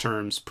points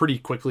terms pretty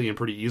quickly and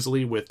pretty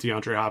easily with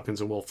DeAndre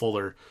Hopkins and Will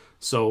Fuller.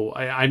 So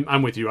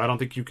I'm with you. I don't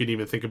think you could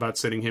even think about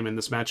sitting him in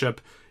this matchup,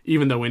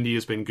 even though Indy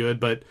has been good.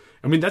 But,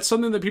 I mean, that's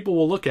something that people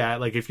will look at.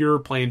 Like, if you're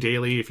playing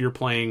daily, if you're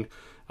playing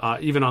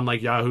even on,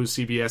 like, Yahoo,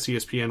 CBS,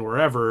 ESPN,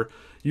 wherever,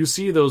 you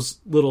see those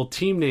little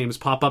team names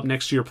pop up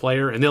next to your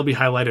player, and they'll be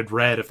highlighted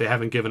red if they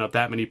haven't given up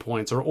that many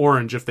points, or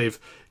orange if they've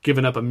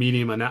given up a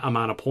medium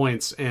amount of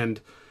points. And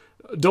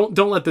don't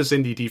let this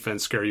Indy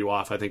defense scare you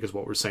off, I think is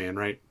what we're saying,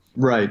 right?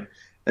 Right.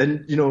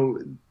 And,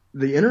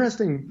 the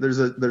interesting, there's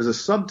a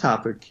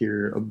subtopic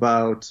here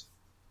about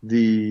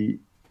the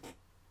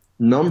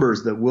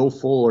numbers that Will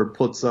Fuller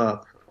puts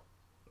up,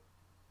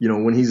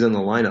 when he's in the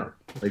lineup.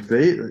 Like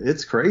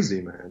it's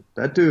crazy, man.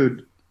 That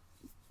dude,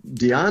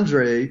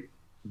 DeAndre,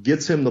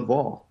 gets him the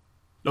ball.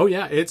 Oh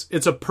yeah,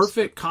 it's a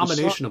perfect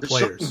combination of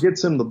players.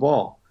 Gets him the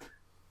ball,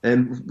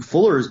 and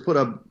Fuller has put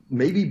up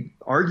maybe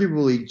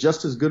arguably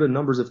just as good a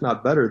numbers, if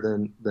not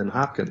better, than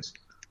Hopkins.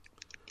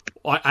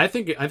 I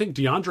think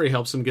DeAndre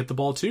helps him get the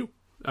ball too.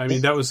 I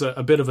mean, that was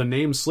a bit of a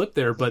name slip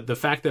there, but the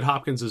fact that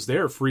Hopkins is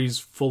there frees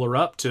Fuller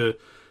up to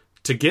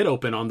get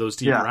open on those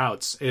deep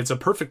routes. It's a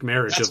perfect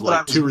marriage of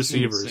like two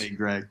receivers. Say,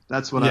 Greg.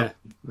 That's what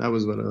that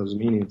was what I was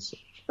meaning.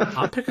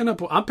 I'm picking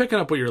up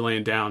what you're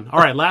laying down. All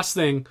right, last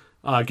thing.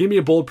 Give me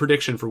a bold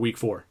prediction for week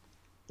 4.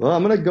 Well,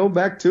 I'm going to go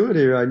back to it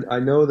here. I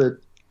know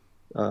that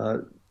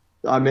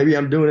maybe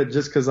I'm doing it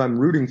just because I'm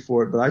rooting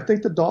for it, but I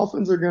think the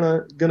Dolphins are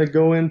gonna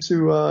go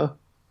into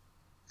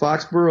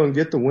Foxborough and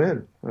get the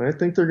win. I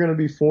think they're going to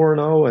be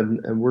 4-0,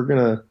 and we're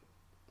gonna.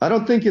 I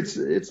don't think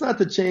it's not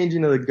the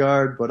changing of the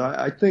guard, but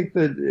I think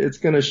that it's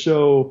going to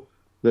show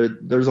that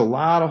there's a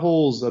lot of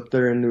holes up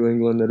there in New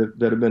England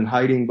that have been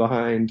hiding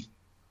behind,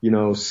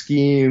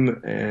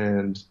 scheme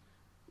and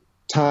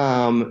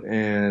Tom,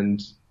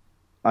 and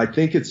I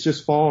think it's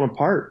just falling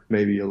apart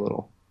maybe a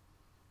little.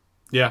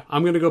 Yeah,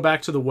 I'm going to go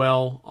back to the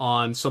well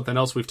on something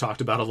else we've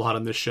talked about a lot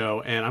on this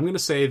show, and I'm going to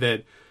say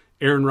that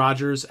Aaron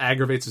Rodgers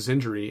aggravates his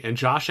injury, and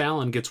Josh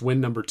Allen gets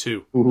win number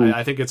 2.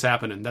 I think it's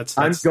happening. That's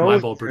my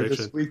bold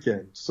prediction. This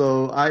weekend.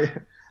 So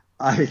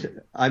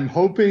I'm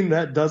hoping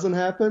that doesn't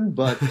happen,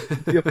 but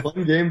it'll be a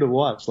fun game to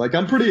watch. Like,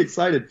 I'm pretty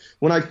excited.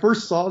 When I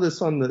first saw this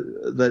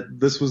that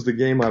this was the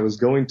game I was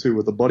going to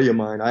with a buddy of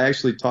mine, I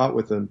actually taught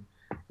with him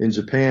in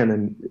Japan,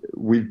 and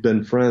we've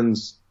been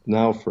friends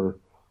now for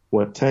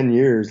 10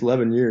 years,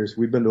 11 years.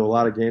 We've been to a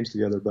lot of games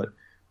together, but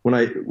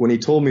when he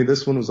told me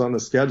this one was on the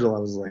schedule, I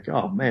was like,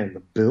 oh man, the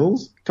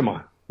Bills? Come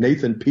on,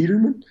 Nathan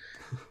Peterman?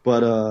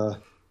 But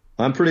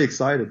I'm pretty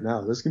excited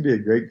now. This can be a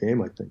great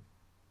game, I think.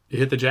 You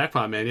hit the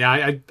jackpot, man.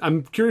 Yeah,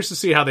 I'm curious to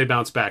see how they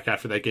bounce back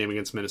after that game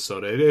against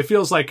Minnesota. It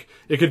feels like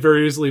it could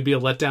very easily be a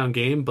letdown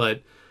game,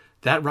 but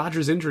that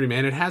Rodgers injury,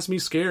 man, it has me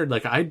scared.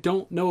 Like, I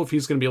don't know if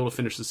he's going to be able to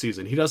finish the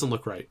season. He doesn't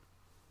look right.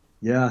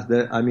 Yeah,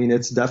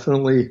 it's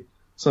definitely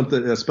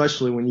something,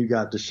 especially when you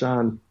got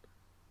Deshaun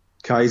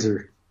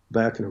Kaiser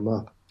backing him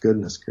up.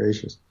 Goodness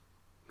gracious.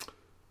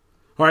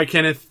 All right,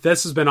 Kenneth,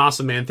 this has been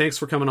awesome, man. Thanks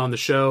for coming on the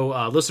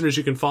show. Listeners,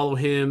 you can follow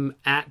him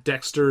at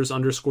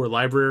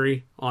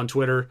Dexter's_library on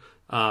Twitter.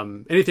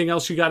 Anything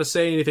else you got to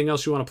say? Anything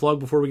else you want to plug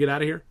before we get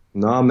out of here?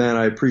 No, man,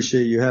 I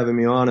appreciate you having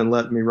me on and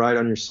letting me write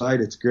on your site.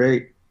 It's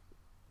great.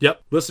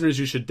 Yep. Listeners,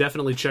 you should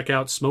definitely check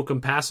out Smoke 'em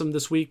Pass 'em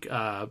this week.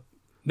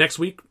 Next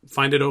week,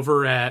 find it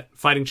over at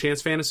Fighting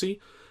Chance Fantasy.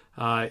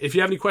 If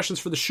you have any questions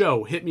for the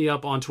show, hit me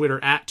up on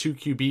Twitter at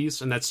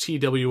 2QBs, and that's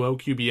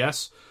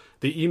TWOQBS.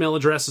 The email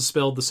address is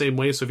spelled the same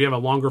way, so if you have a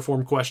longer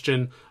form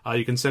question,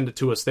 you can send it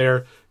to us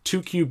there,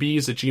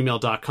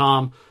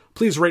 2QBs@gmail.com.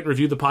 Please rate and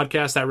review the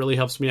podcast. That really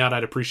helps me out.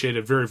 I'd appreciate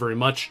it very, very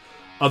much.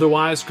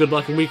 Otherwise, good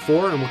luck in week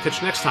 4, and we'll catch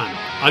you next time.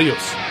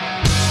 Adios.